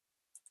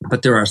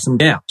 But there are some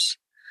gaps.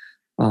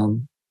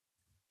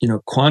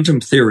 Quantum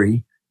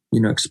theory,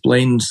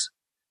 explains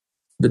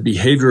the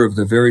behavior of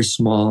the very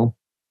small,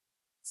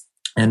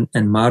 and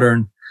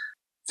modern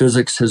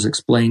physics has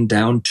explained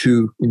down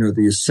to,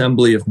 the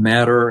assembly of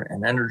matter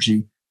and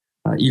energy,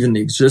 even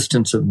the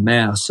existence of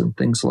mass and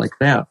things like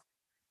that,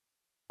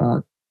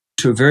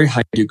 to a very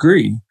high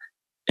degree.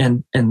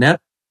 And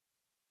that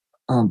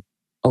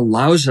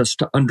allows us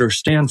to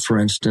understand, for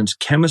instance,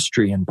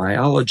 chemistry and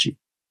biology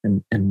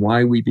and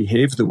why we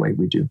behave the way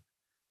we do.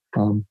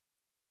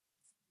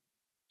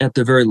 At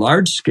the very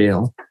large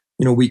scale,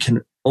 we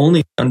can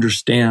only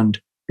understand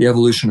the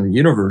evolution of the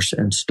universe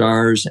and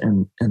stars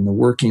and the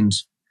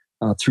workings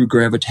through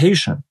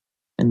gravitation.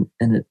 And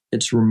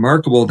it's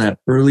remarkable that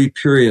early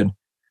period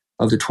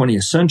of the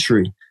 20th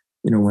century,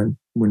 when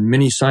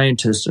many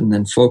scientists, and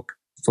then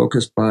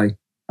focused by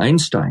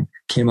Einstein,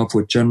 came up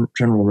with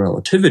general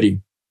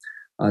relativity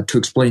to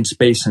explain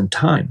space and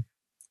time.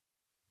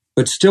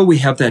 But still we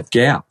have that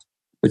gap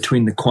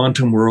between the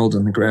quantum world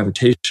and the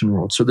gravitation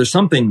world. So there's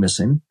something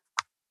missing.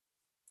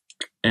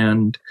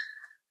 And,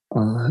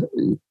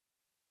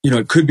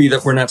 it could be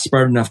that we're not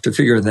smart enough to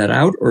figure that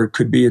out, or it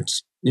could be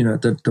it's,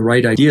 the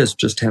right ideas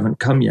just haven't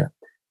come yet.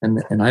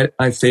 And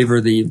I favor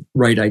the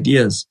right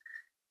ideas.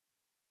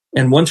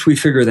 And once we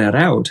figure that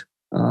out,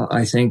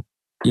 I think,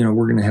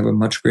 we're going to have a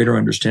much greater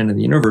understanding of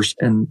the universe.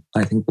 And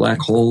I think black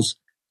holes,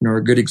 are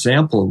a good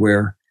example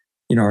where,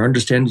 our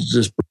understanding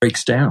just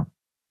breaks down,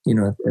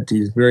 at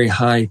these very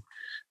high,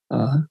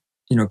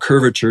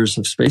 curvatures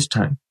of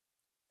space-time.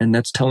 And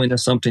that's telling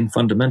us something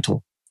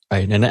fundamental.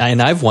 Right. And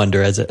I've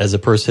wondered as a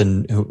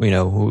person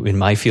who in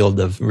my field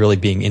of really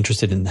being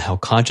interested in how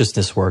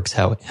consciousness works,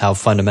 how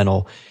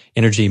fundamental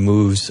energy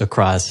moves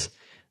across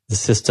the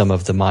system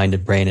of the mind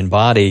and brain and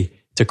body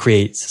to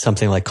create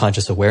something like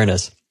conscious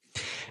awareness.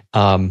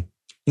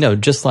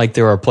 Just like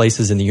there are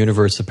places in the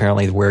universe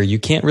apparently where you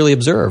can't really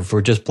observe,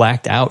 we're just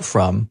blacked out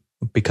from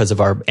because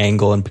of our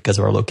angle and because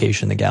of our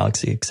location in the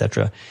galaxy, et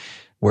cetera,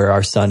 where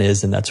our sun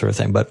is and that sort of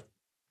thing. But,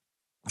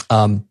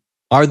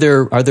 are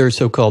there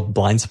so-called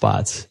blind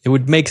spots? It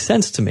would make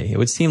sense to me. It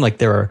would seem like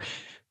there are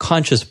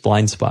conscious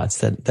blind spots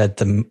that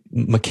the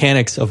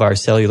mechanics of our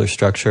cellular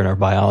structure and our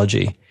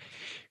biology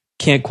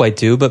can't quite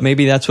do, but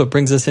maybe that's what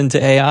brings us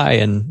into AI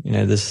and,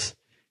 this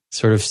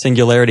sort of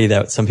singularity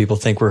that some people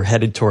think we're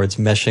headed towards,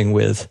 melding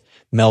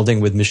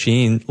with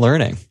machine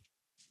learning?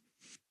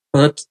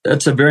 Well,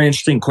 that's a very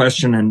interesting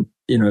question. And,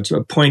 it's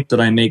a point that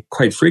I make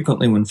quite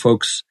frequently when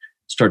folks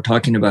start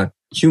talking about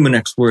human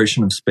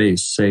exploration of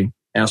space, say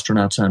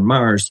astronauts on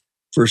Mars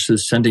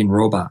versus sending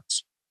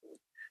robots.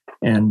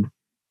 And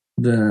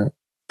the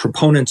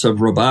proponents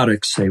of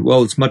robotics say,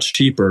 well, it's much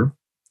cheaper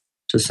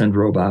to send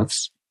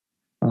robots.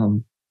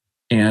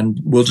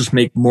 And we'll just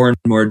make more and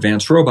more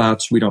advanced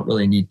robots. We don't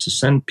really need to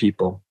send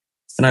people.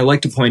 And I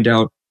like to point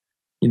out,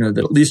 that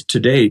at least to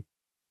date,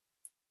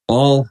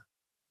 all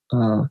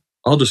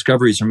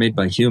discoveries are made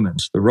by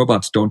humans. The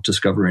robots don't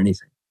discover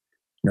anything.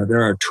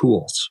 There are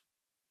tools.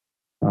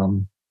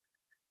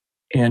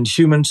 And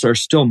humans are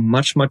still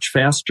much, much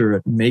faster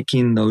at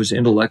making those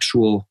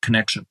intellectual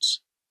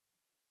connections.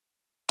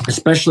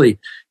 Especially,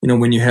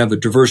 when you have a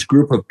diverse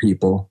group of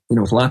people,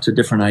 with lots of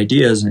different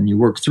ideas and you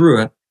work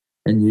through it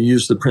and you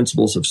use the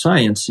principles of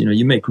science,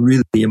 you make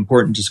really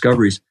important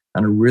discoveries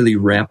on a really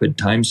rapid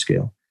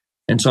timescale.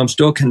 And so I'm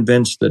still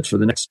convinced that for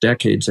the next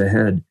decades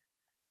ahead,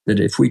 that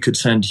if we could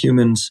send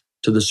humans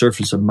to the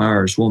surface of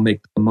Mars, we'll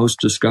make the most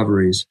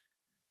discoveries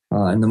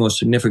and the most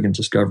significant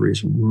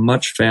discoveries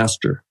much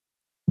faster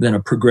than a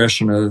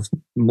progression of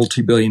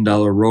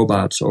multi-billion-dollar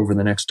robots over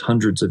the next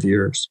hundreds of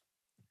years.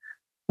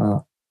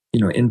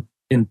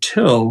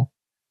 Until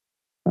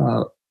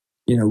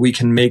we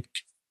can make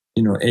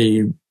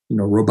a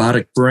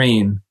robotic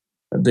brain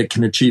that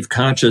can achieve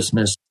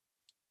consciousness,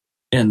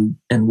 and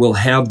we'll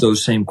have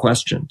those same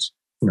questions.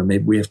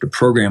 Maybe we have to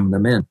program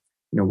them in.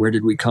 Where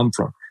did we come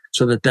from?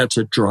 So that's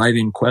a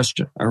driving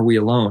question. Are we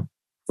alone?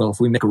 Well,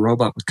 if we make a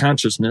robot with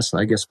consciousness,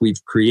 I guess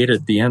we've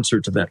created the answer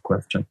to that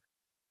question.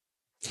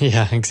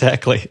 Yeah,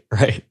 exactly.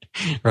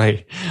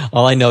 Right.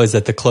 All I know is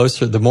that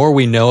the more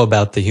we know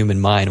about the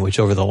human mind, which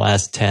over the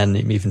last 10,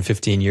 even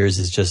 15 years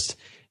has just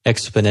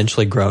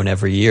exponentially grown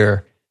every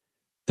year,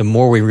 the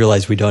more we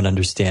realize we don't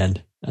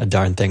understand a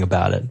darn thing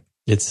about it.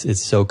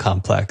 It's so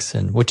complex,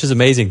 and which is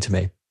amazing to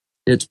me.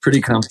 It's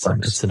pretty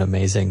complex. It's an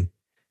amazing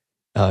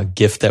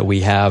gift that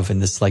we have in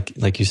this,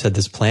 like you said,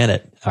 this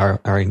planet, our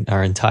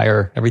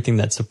entire, everything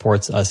that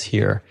supports us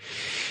here.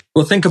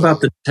 Well, think about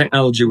the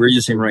technology we're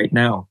using right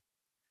now.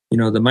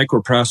 The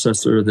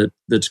microprocessor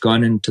that's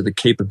gone into the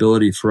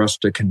capability for us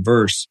to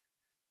converse,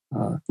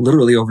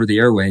 literally over the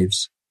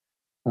airwaves.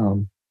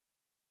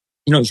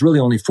 It's really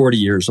only 40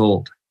 years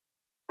old.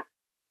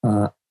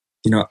 Our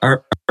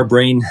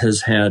brain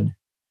has had,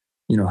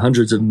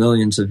 hundreds of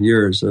millions of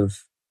years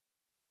of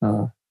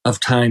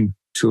time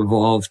to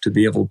evolve to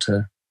be able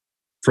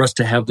for us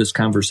to have this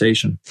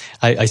conversation.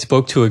 I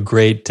spoke to a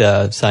great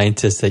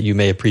scientist that you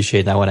may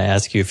appreciate, and I want to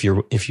ask you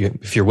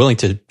if you're willing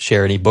to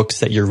share any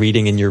books that you're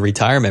reading in your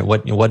retirement.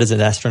 What does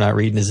an astronaut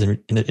read in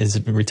his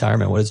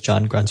retirement? What does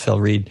John Grunsfeld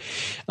read?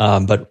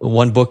 But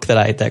one book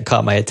that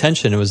caught my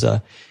attention, it was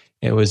out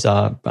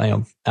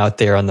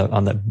there on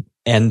the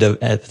end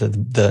at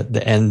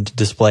the end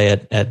display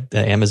at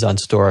the Amazon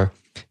store,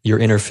 Your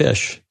Inner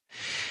Fish,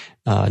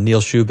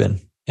 Neil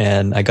Shubin.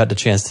 And I got the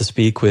chance to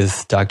speak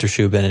with Dr.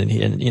 Shubin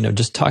and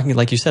just talking,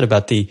 like you said,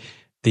 about the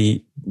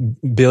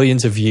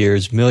billions of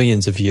years,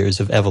 millions of years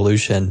of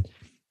evolution,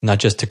 not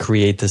just to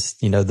create this,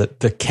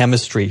 the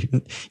chemistry.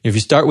 If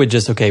you start with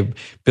just,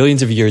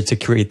 billions of years to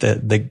create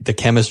the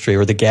chemistry,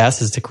 or the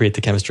gases to create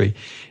the chemistry,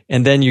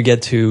 and then you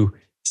get to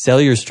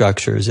cellular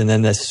structures, and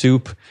then the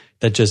soup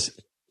that just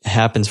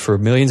happens for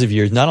millions of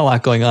years, not a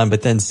lot going on,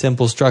 but then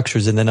simple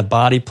structures, and then a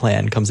body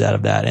plan comes out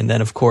of that. And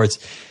then, of course,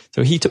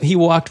 so he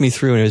walked me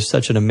through, and it was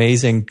such an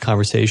amazing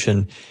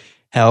conversation,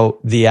 how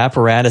the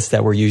apparatus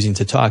that we're using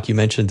to talk, you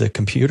mentioned the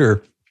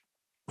computer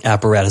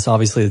apparatus,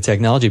 obviously the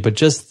technology, but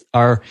just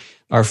our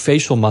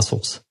facial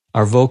muscles,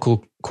 our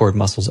vocal cord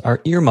muscles,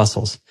 our ear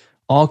muscles,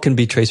 all can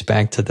be traced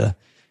back to the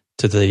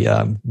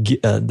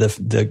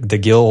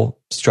gill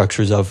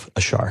structures of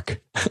a shark.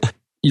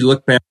 You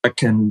look back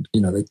and,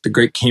 the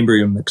Great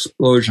Cambrian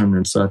explosion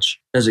and such.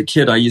 As a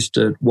kid, I used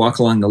to walk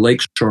along the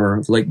lake shore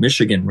of Lake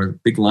Michigan where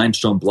big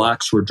limestone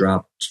blocks were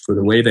dropped for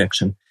the wave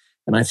action.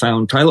 And I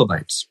found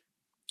trilobites,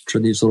 which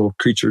are these little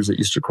creatures that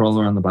used to crawl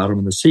around the bottom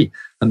of the sea.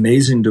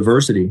 Amazing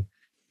diversity.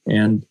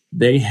 And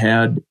they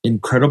had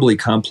incredibly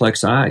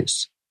complex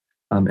eyes.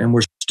 And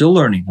we're still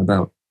learning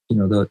about,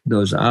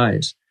 those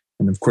eyes.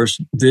 And of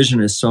course,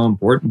 vision is so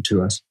important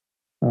to us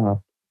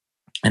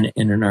and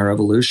in our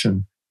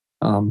evolution.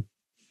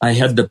 I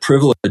had the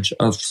privilege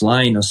of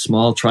flying a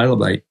small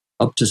trilobite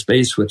up to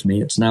space with me.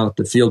 It's now at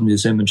the Field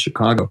Museum in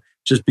Chicago,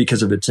 just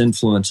because of its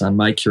influence on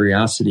my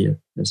curiosity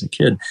as a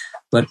kid.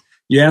 But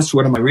you asked,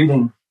 what am I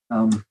reading?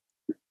 Not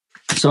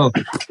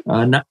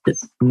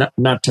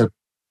to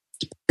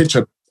pitch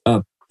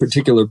a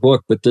particular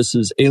book, but this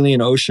is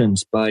Alien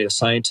Oceans by a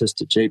scientist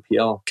at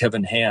JPL,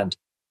 Kevin Hand,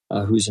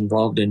 who's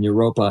involved in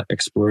Europa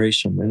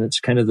exploration. And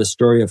it's kind of the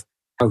story of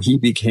how he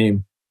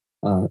became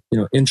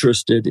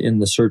interested in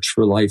the search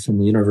for life in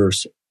the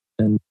universe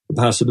and the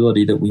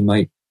possibility that we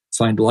might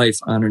find life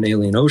on an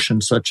alien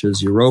ocean such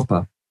as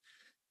Europa.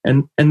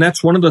 And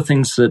that's one of the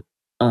things that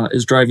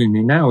is driving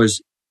me now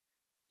is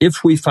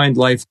if we find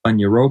life on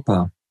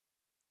Europa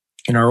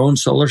in our own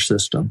solar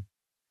system,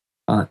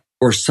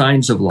 or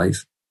signs of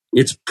life,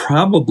 it's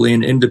probably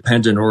an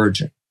independent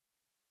origin,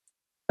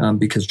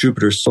 because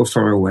Jupiter is so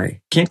far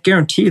away. Can't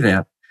guarantee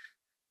that.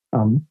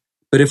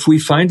 But if we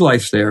find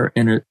life there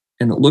and it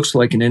looks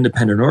like an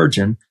independent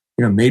origin,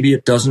 maybe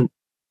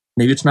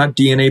it's not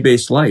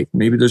DNA-based life.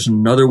 Maybe there's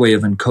another way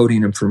of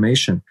encoding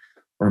information,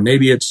 or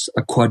maybe it's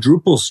a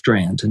quadruple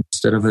strand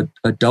instead of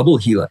a double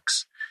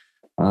helix,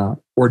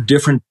 or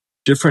different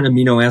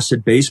amino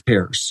acid base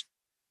pairs.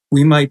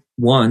 We might,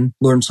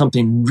 learn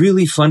something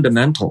really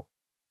fundamental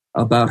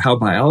about how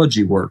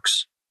biology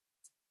works.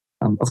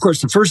 Of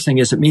course, the first thing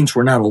is it means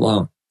we're not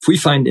alone. If we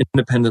find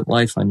independent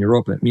life on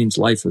Europa, it means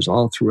life is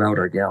all throughout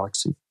our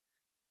galaxy,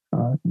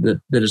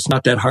 that it's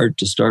not that hard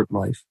to start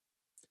life.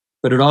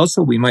 But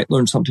we might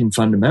learn something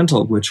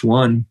fundamental, which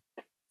can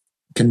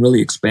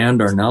really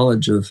expand our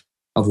knowledge of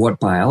what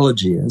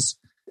biology is.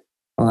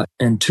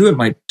 And two, it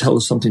might tell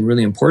us something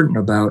really important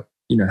about,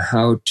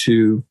 how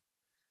to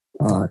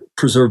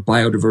preserve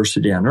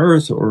biodiversity on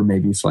Earth, or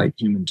maybe fight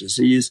human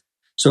disease.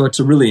 So it's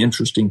a really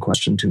interesting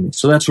question to me.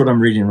 So that's what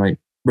I'm reading right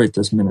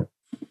this minute.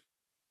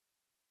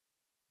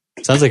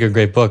 Sounds like a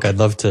great book. I'd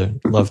love to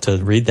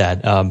read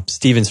that.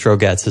 Steven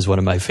Strogatz is one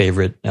of my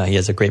favorite. He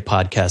has a great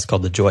podcast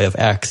called The Joy of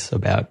X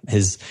about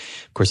his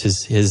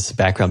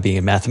background being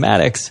in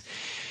mathematics,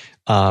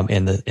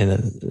 and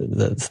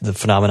the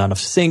phenomenon of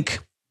sync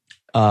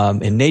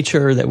in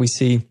nature that we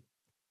see.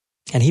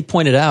 And he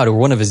pointed out, or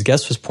one of his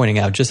guests was pointing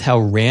out, just how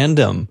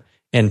random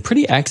and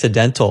pretty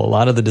accidental a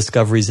lot of the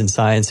discoveries in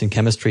science and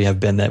chemistry have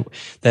been,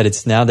 that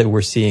it's now that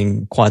we're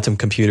seeing quantum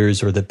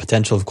computers, or the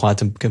potential of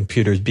quantum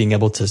computers being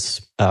able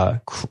to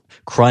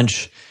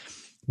crunch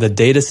the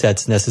data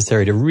sets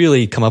necessary to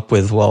really come up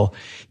with,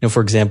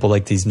 for example,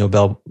 like these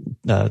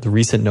the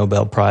recent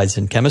Nobel Prize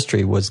in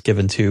chemistry was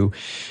given to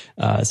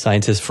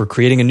scientists for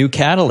creating a new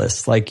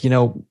catalyst.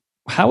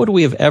 How would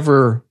we have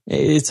ever?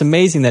 It's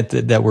amazing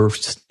that we're.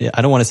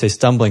 I don't want to say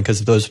stumbling,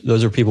 because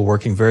those are people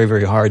working very,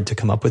 very hard to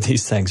come up with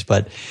these things.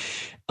 But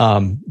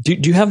do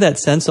you have that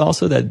sense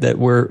also that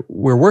we're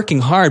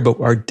working hard,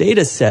 but our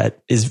data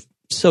set is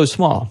so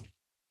small?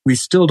 We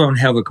still don't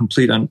have a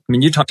complete.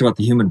 You talked about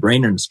the human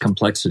brain and its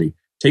complexity.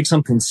 Take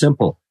something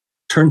simple,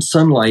 turn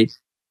sunlight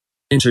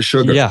into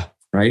sugar. Yeah,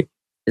 right.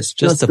 It's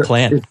just a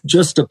plant. It's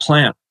just a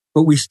plant,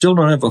 but we still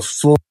don't have a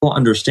full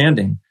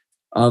understanding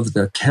of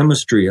the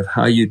chemistry of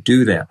how you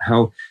do that,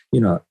 how,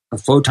 a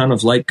photon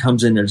of light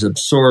comes in, is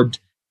absorbed,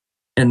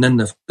 and then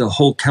the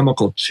whole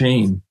chemical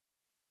chain.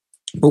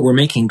 But we're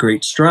making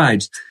great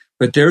strides.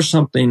 But there's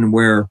something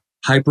where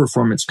high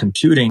performance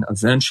computing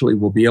eventually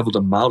will be able to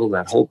model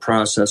that whole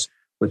process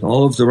with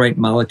all of the right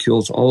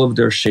molecules, all of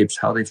their shapes,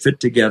 how they fit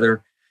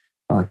together,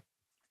 how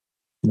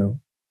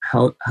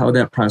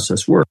that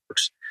process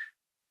works.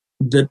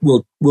 That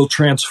will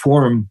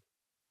transform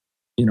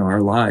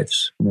our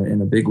lives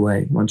in a big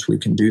way once we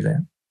can do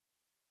that.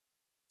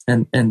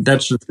 And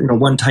that's just,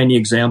 one tiny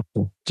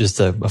example. Just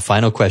a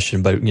final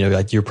question, but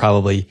you're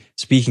probably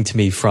speaking to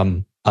me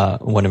from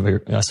one of your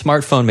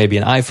smartphone, maybe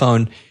an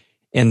iPhone,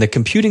 and the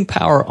computing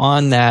power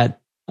on that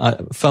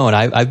phone.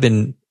 I've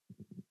been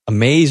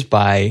amazed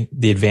by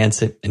the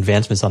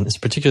advancements on this,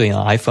 particularly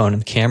on iPhone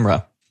and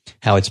camera,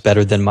 how it's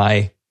better than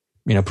my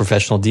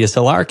professional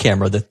DSLR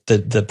camera,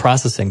 the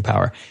processing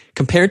power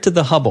compared to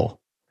the Hubble.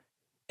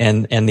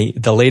 And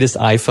the latest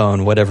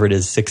iPhone, whatever it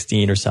is,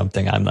 16 or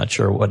something, I'm not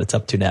sure what it's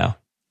up to now.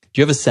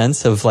 Do you have a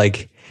sense of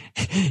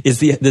is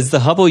the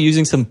Hubble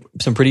using some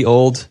pretty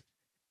old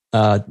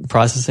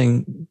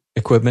processing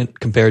equipment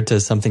compared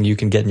to something you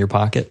can get in your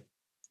pocket?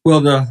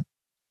 Well,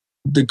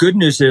 the good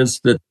news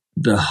is that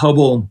the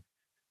Hubble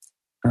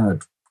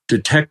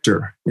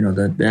detector,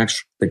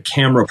 the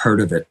camera part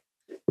of it,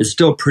 is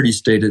still pretty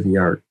state of the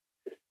art.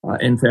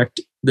 In fact,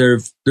 there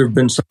have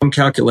been some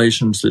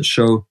calculations that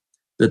show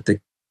that the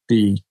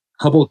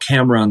Hubble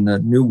camera on the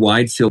new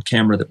wide field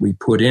camera that we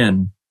put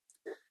in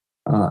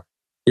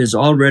is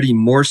already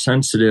more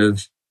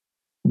sensitive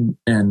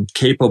and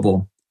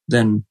capable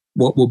than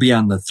what will be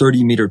on the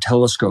 30-meter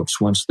telescopes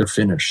once they're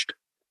finished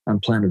on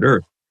planet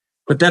Earth.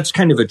 But that's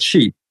kind of a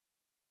cheat.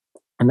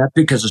 And that's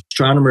because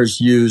astronomers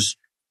use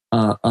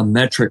a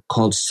metric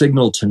called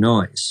signal to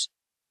noise.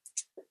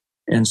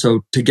 And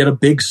so to get a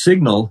big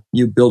signal,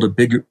 you build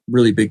a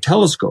really big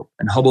telescope.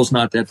 And Hubble's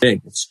not that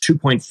big. It's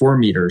 2.4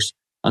 meters.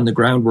 On the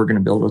ground, we're going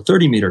to build a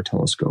 30-meter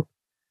telescope.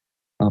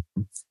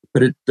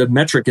 But the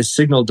metric is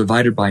signal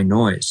divided by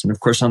noise. And of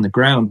course, on the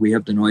ground, we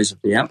have the noise of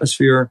the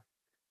atmosphere.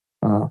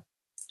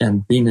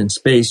 And being in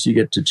space, you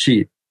get to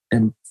cheat.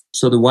 And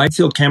so the Wide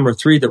Field Camera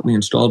 3 that we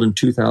installed in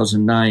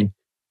 2009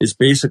 is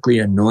basically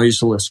a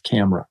noiseless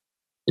camera.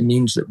 It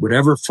means that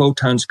whatever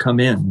photons come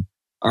in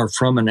are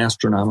from an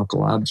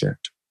astronomical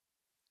object.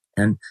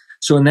 And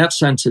so in that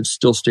sense, it's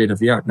still state of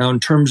the art. Now,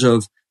 in terms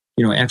of,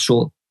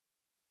 actual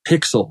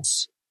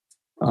pixels,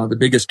 the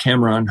biggest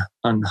camera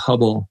on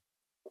Hubble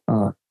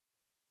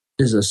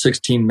is a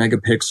 16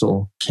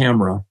 megapixel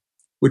camera,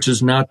 which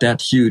is not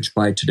that huge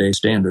by today's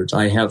standards.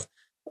 I have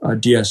a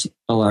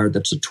DSLR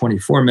that's a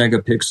 24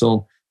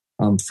 megapixel.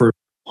 For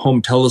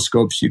home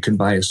telescopes, you can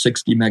buy a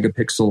 60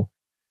 megapixel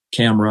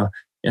camera,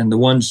 and the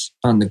ones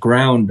on the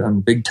ground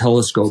on big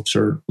telescopes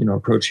are,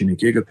 approaching a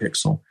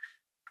gigapixel.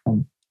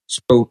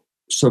 So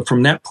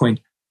from that point,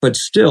 but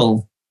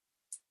still,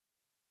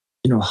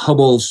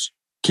 Hubble's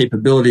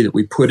capability that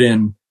we put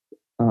in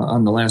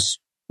on the last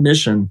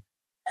mission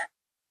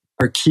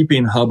are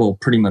keeping Hubble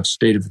pretty much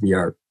state of the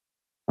art.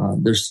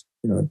 There's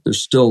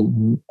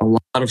still a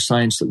lot of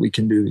science that we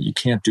can do that you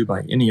can't do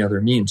by any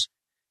other means.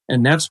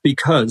 And that's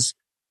because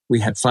we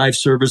had 5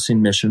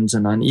 servicing missions,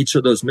 and on each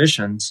of those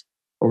missions,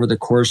 over the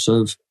course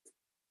of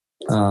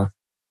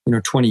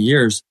 20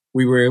 years,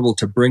 we were able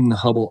to bring the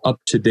Hubble up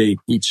to date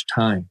each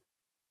time.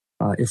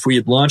 If we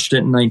had launched it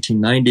in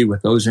 1990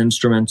 with those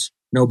instruments,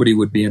 nobody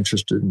would be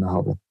interested in the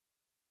Hubble.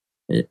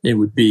 It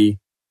would be,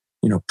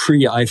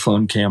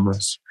 pre-iPhone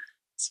cameras.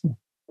 So.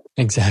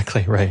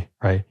 Exactly. Right.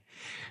 Well,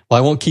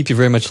 I won't keep you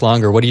very much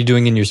longer. What are you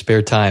doing in your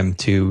spare time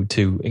to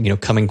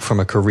coming from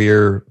a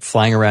career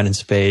flying around in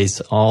space,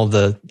 all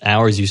the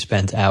hours you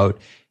spent out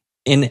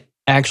in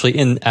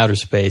outer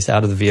space,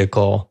 out of the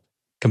vehicle,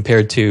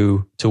 compared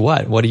to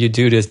what? What do you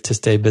do to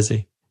stay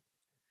busy?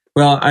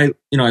 Well, I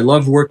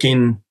love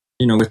working,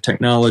 with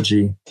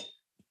technology.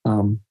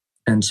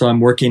 And so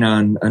I'm working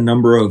on a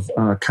number of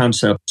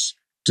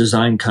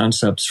design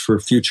concepts for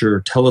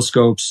future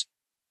telescopes,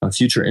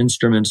 future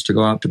instruments to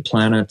go out to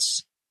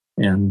planets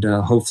and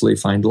hopefully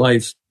find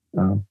life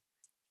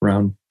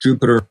around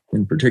Jupiter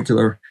in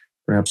particular,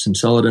 perhaps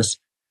Enceladus.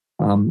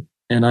 And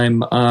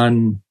I'm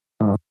on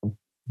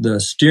the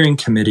steering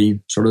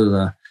committee, sort of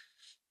the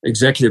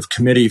executive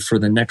committee for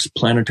the next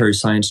Planetary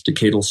Science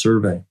Decadal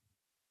Survey,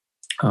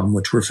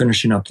 which we're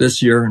finishing up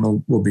this year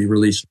and will be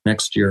released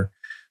next year.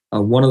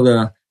 One of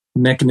the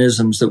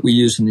mechanisms that we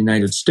use in the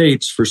United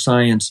States for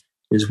science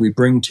is we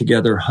bring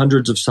together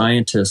hundreds of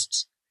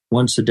scientists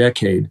once a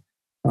decade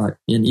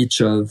in each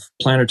of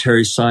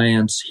planetary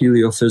science,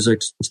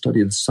 heliophysics, the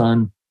study of the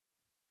sun,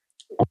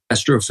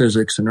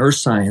 astrophysics, and earth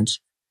science.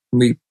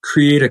 And we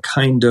create a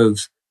kind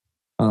of,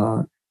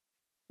 not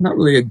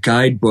really a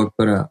guidebook,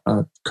 but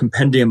a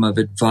compendium of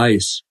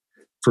advice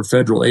for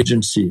federal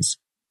agencies,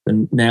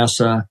 the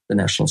NASA, the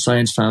National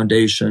Science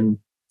Foundation,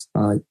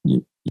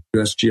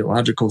 U.S.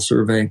 Geological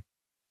Survey,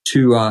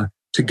 to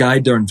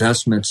guide their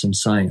investments in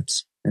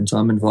science. And so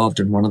I'm involved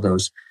in one of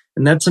those.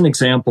 And that's an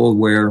example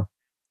where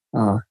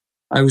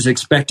I was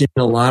expecting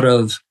a lot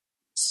of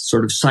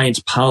sort of science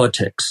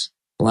politics,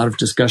 a lot of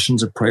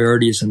discussions of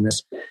priorities in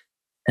this.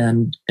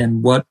 And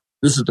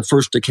this is the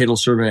first decadal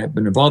survey I've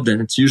been involved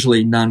in. It's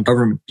usually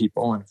non-government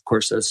people. And of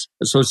course, as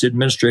associate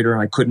administrator,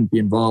 I couldn't be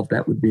involved.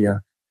 That would be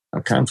a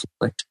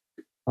conflict.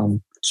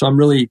 So I'm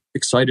really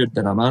excited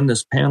that I'm on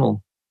this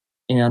panel.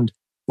 And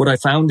what I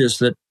found is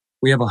that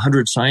we have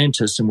 100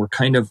 scientists and we're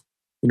kind of,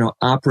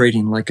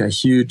 operating like a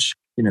huge,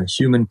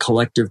 human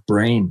collective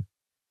brain,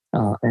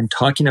 and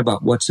talking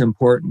about what's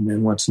important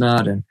and what's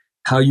not, and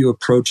how you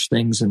approach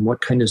things and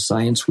what kind of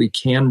science we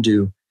can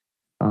do,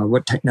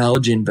 what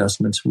technology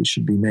investments we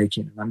should be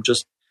making. And I'm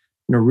just,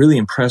 really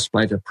impressed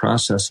by the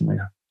process.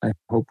 And I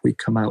hope we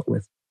come out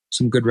with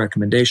some good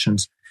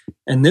recommendations.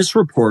 And this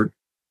report,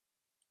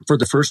 for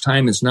the first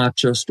time, is not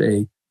just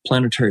a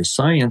planetary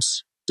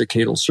science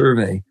decadal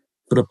survey,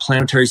 but a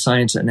planetary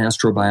science and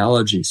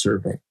astrobiology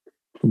survey.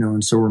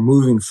 And so we're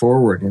moving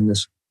forward in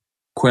this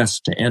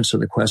quest to answer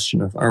the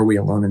question of, are we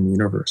alone in the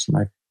universe?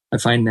 And I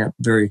find that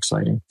very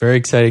exciting. Very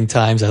exciting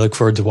times. I look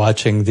forward to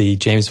watching the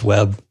James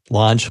Webb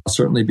launch. I'll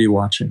certainly be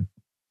watching.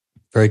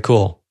 Very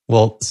cool.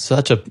 Well,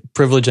 such a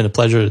privilege and a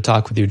pleasure to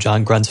talk with you,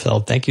 John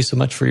Grunsfeld. Thank you so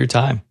much for your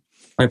time.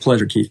 My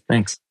pleasure, Keith.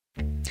 Thanks.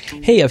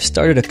 Hey, I've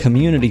started a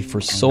community for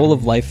Soul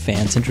of Life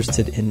fans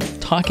interested in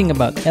talking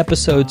about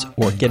episodes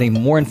or getting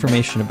more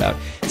information about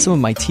some of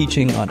my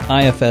teaching on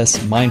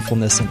IFS,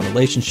 mindfulness, and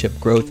relationship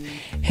growth.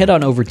 Head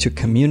on over to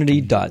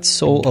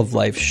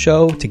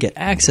community.souloflifeshow to get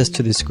access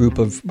to this group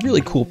of really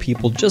cool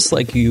people just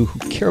like you who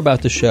care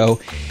about the show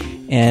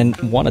and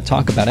want to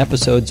talk about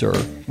episodes or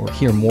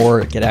hear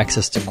more, get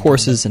access to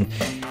courses and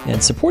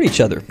support each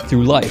other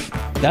through life.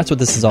 That's what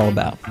this is all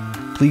about.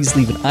 Please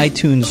leave an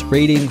iTunes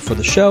rating for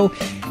the show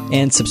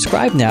and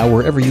subscribe now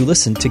wherever you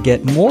listen to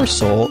get more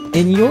soul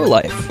in your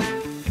life.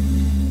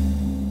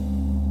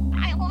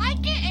 I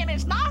like it and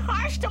it's not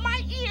harsh to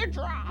my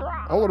eardrum.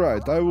 All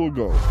right, I will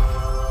go.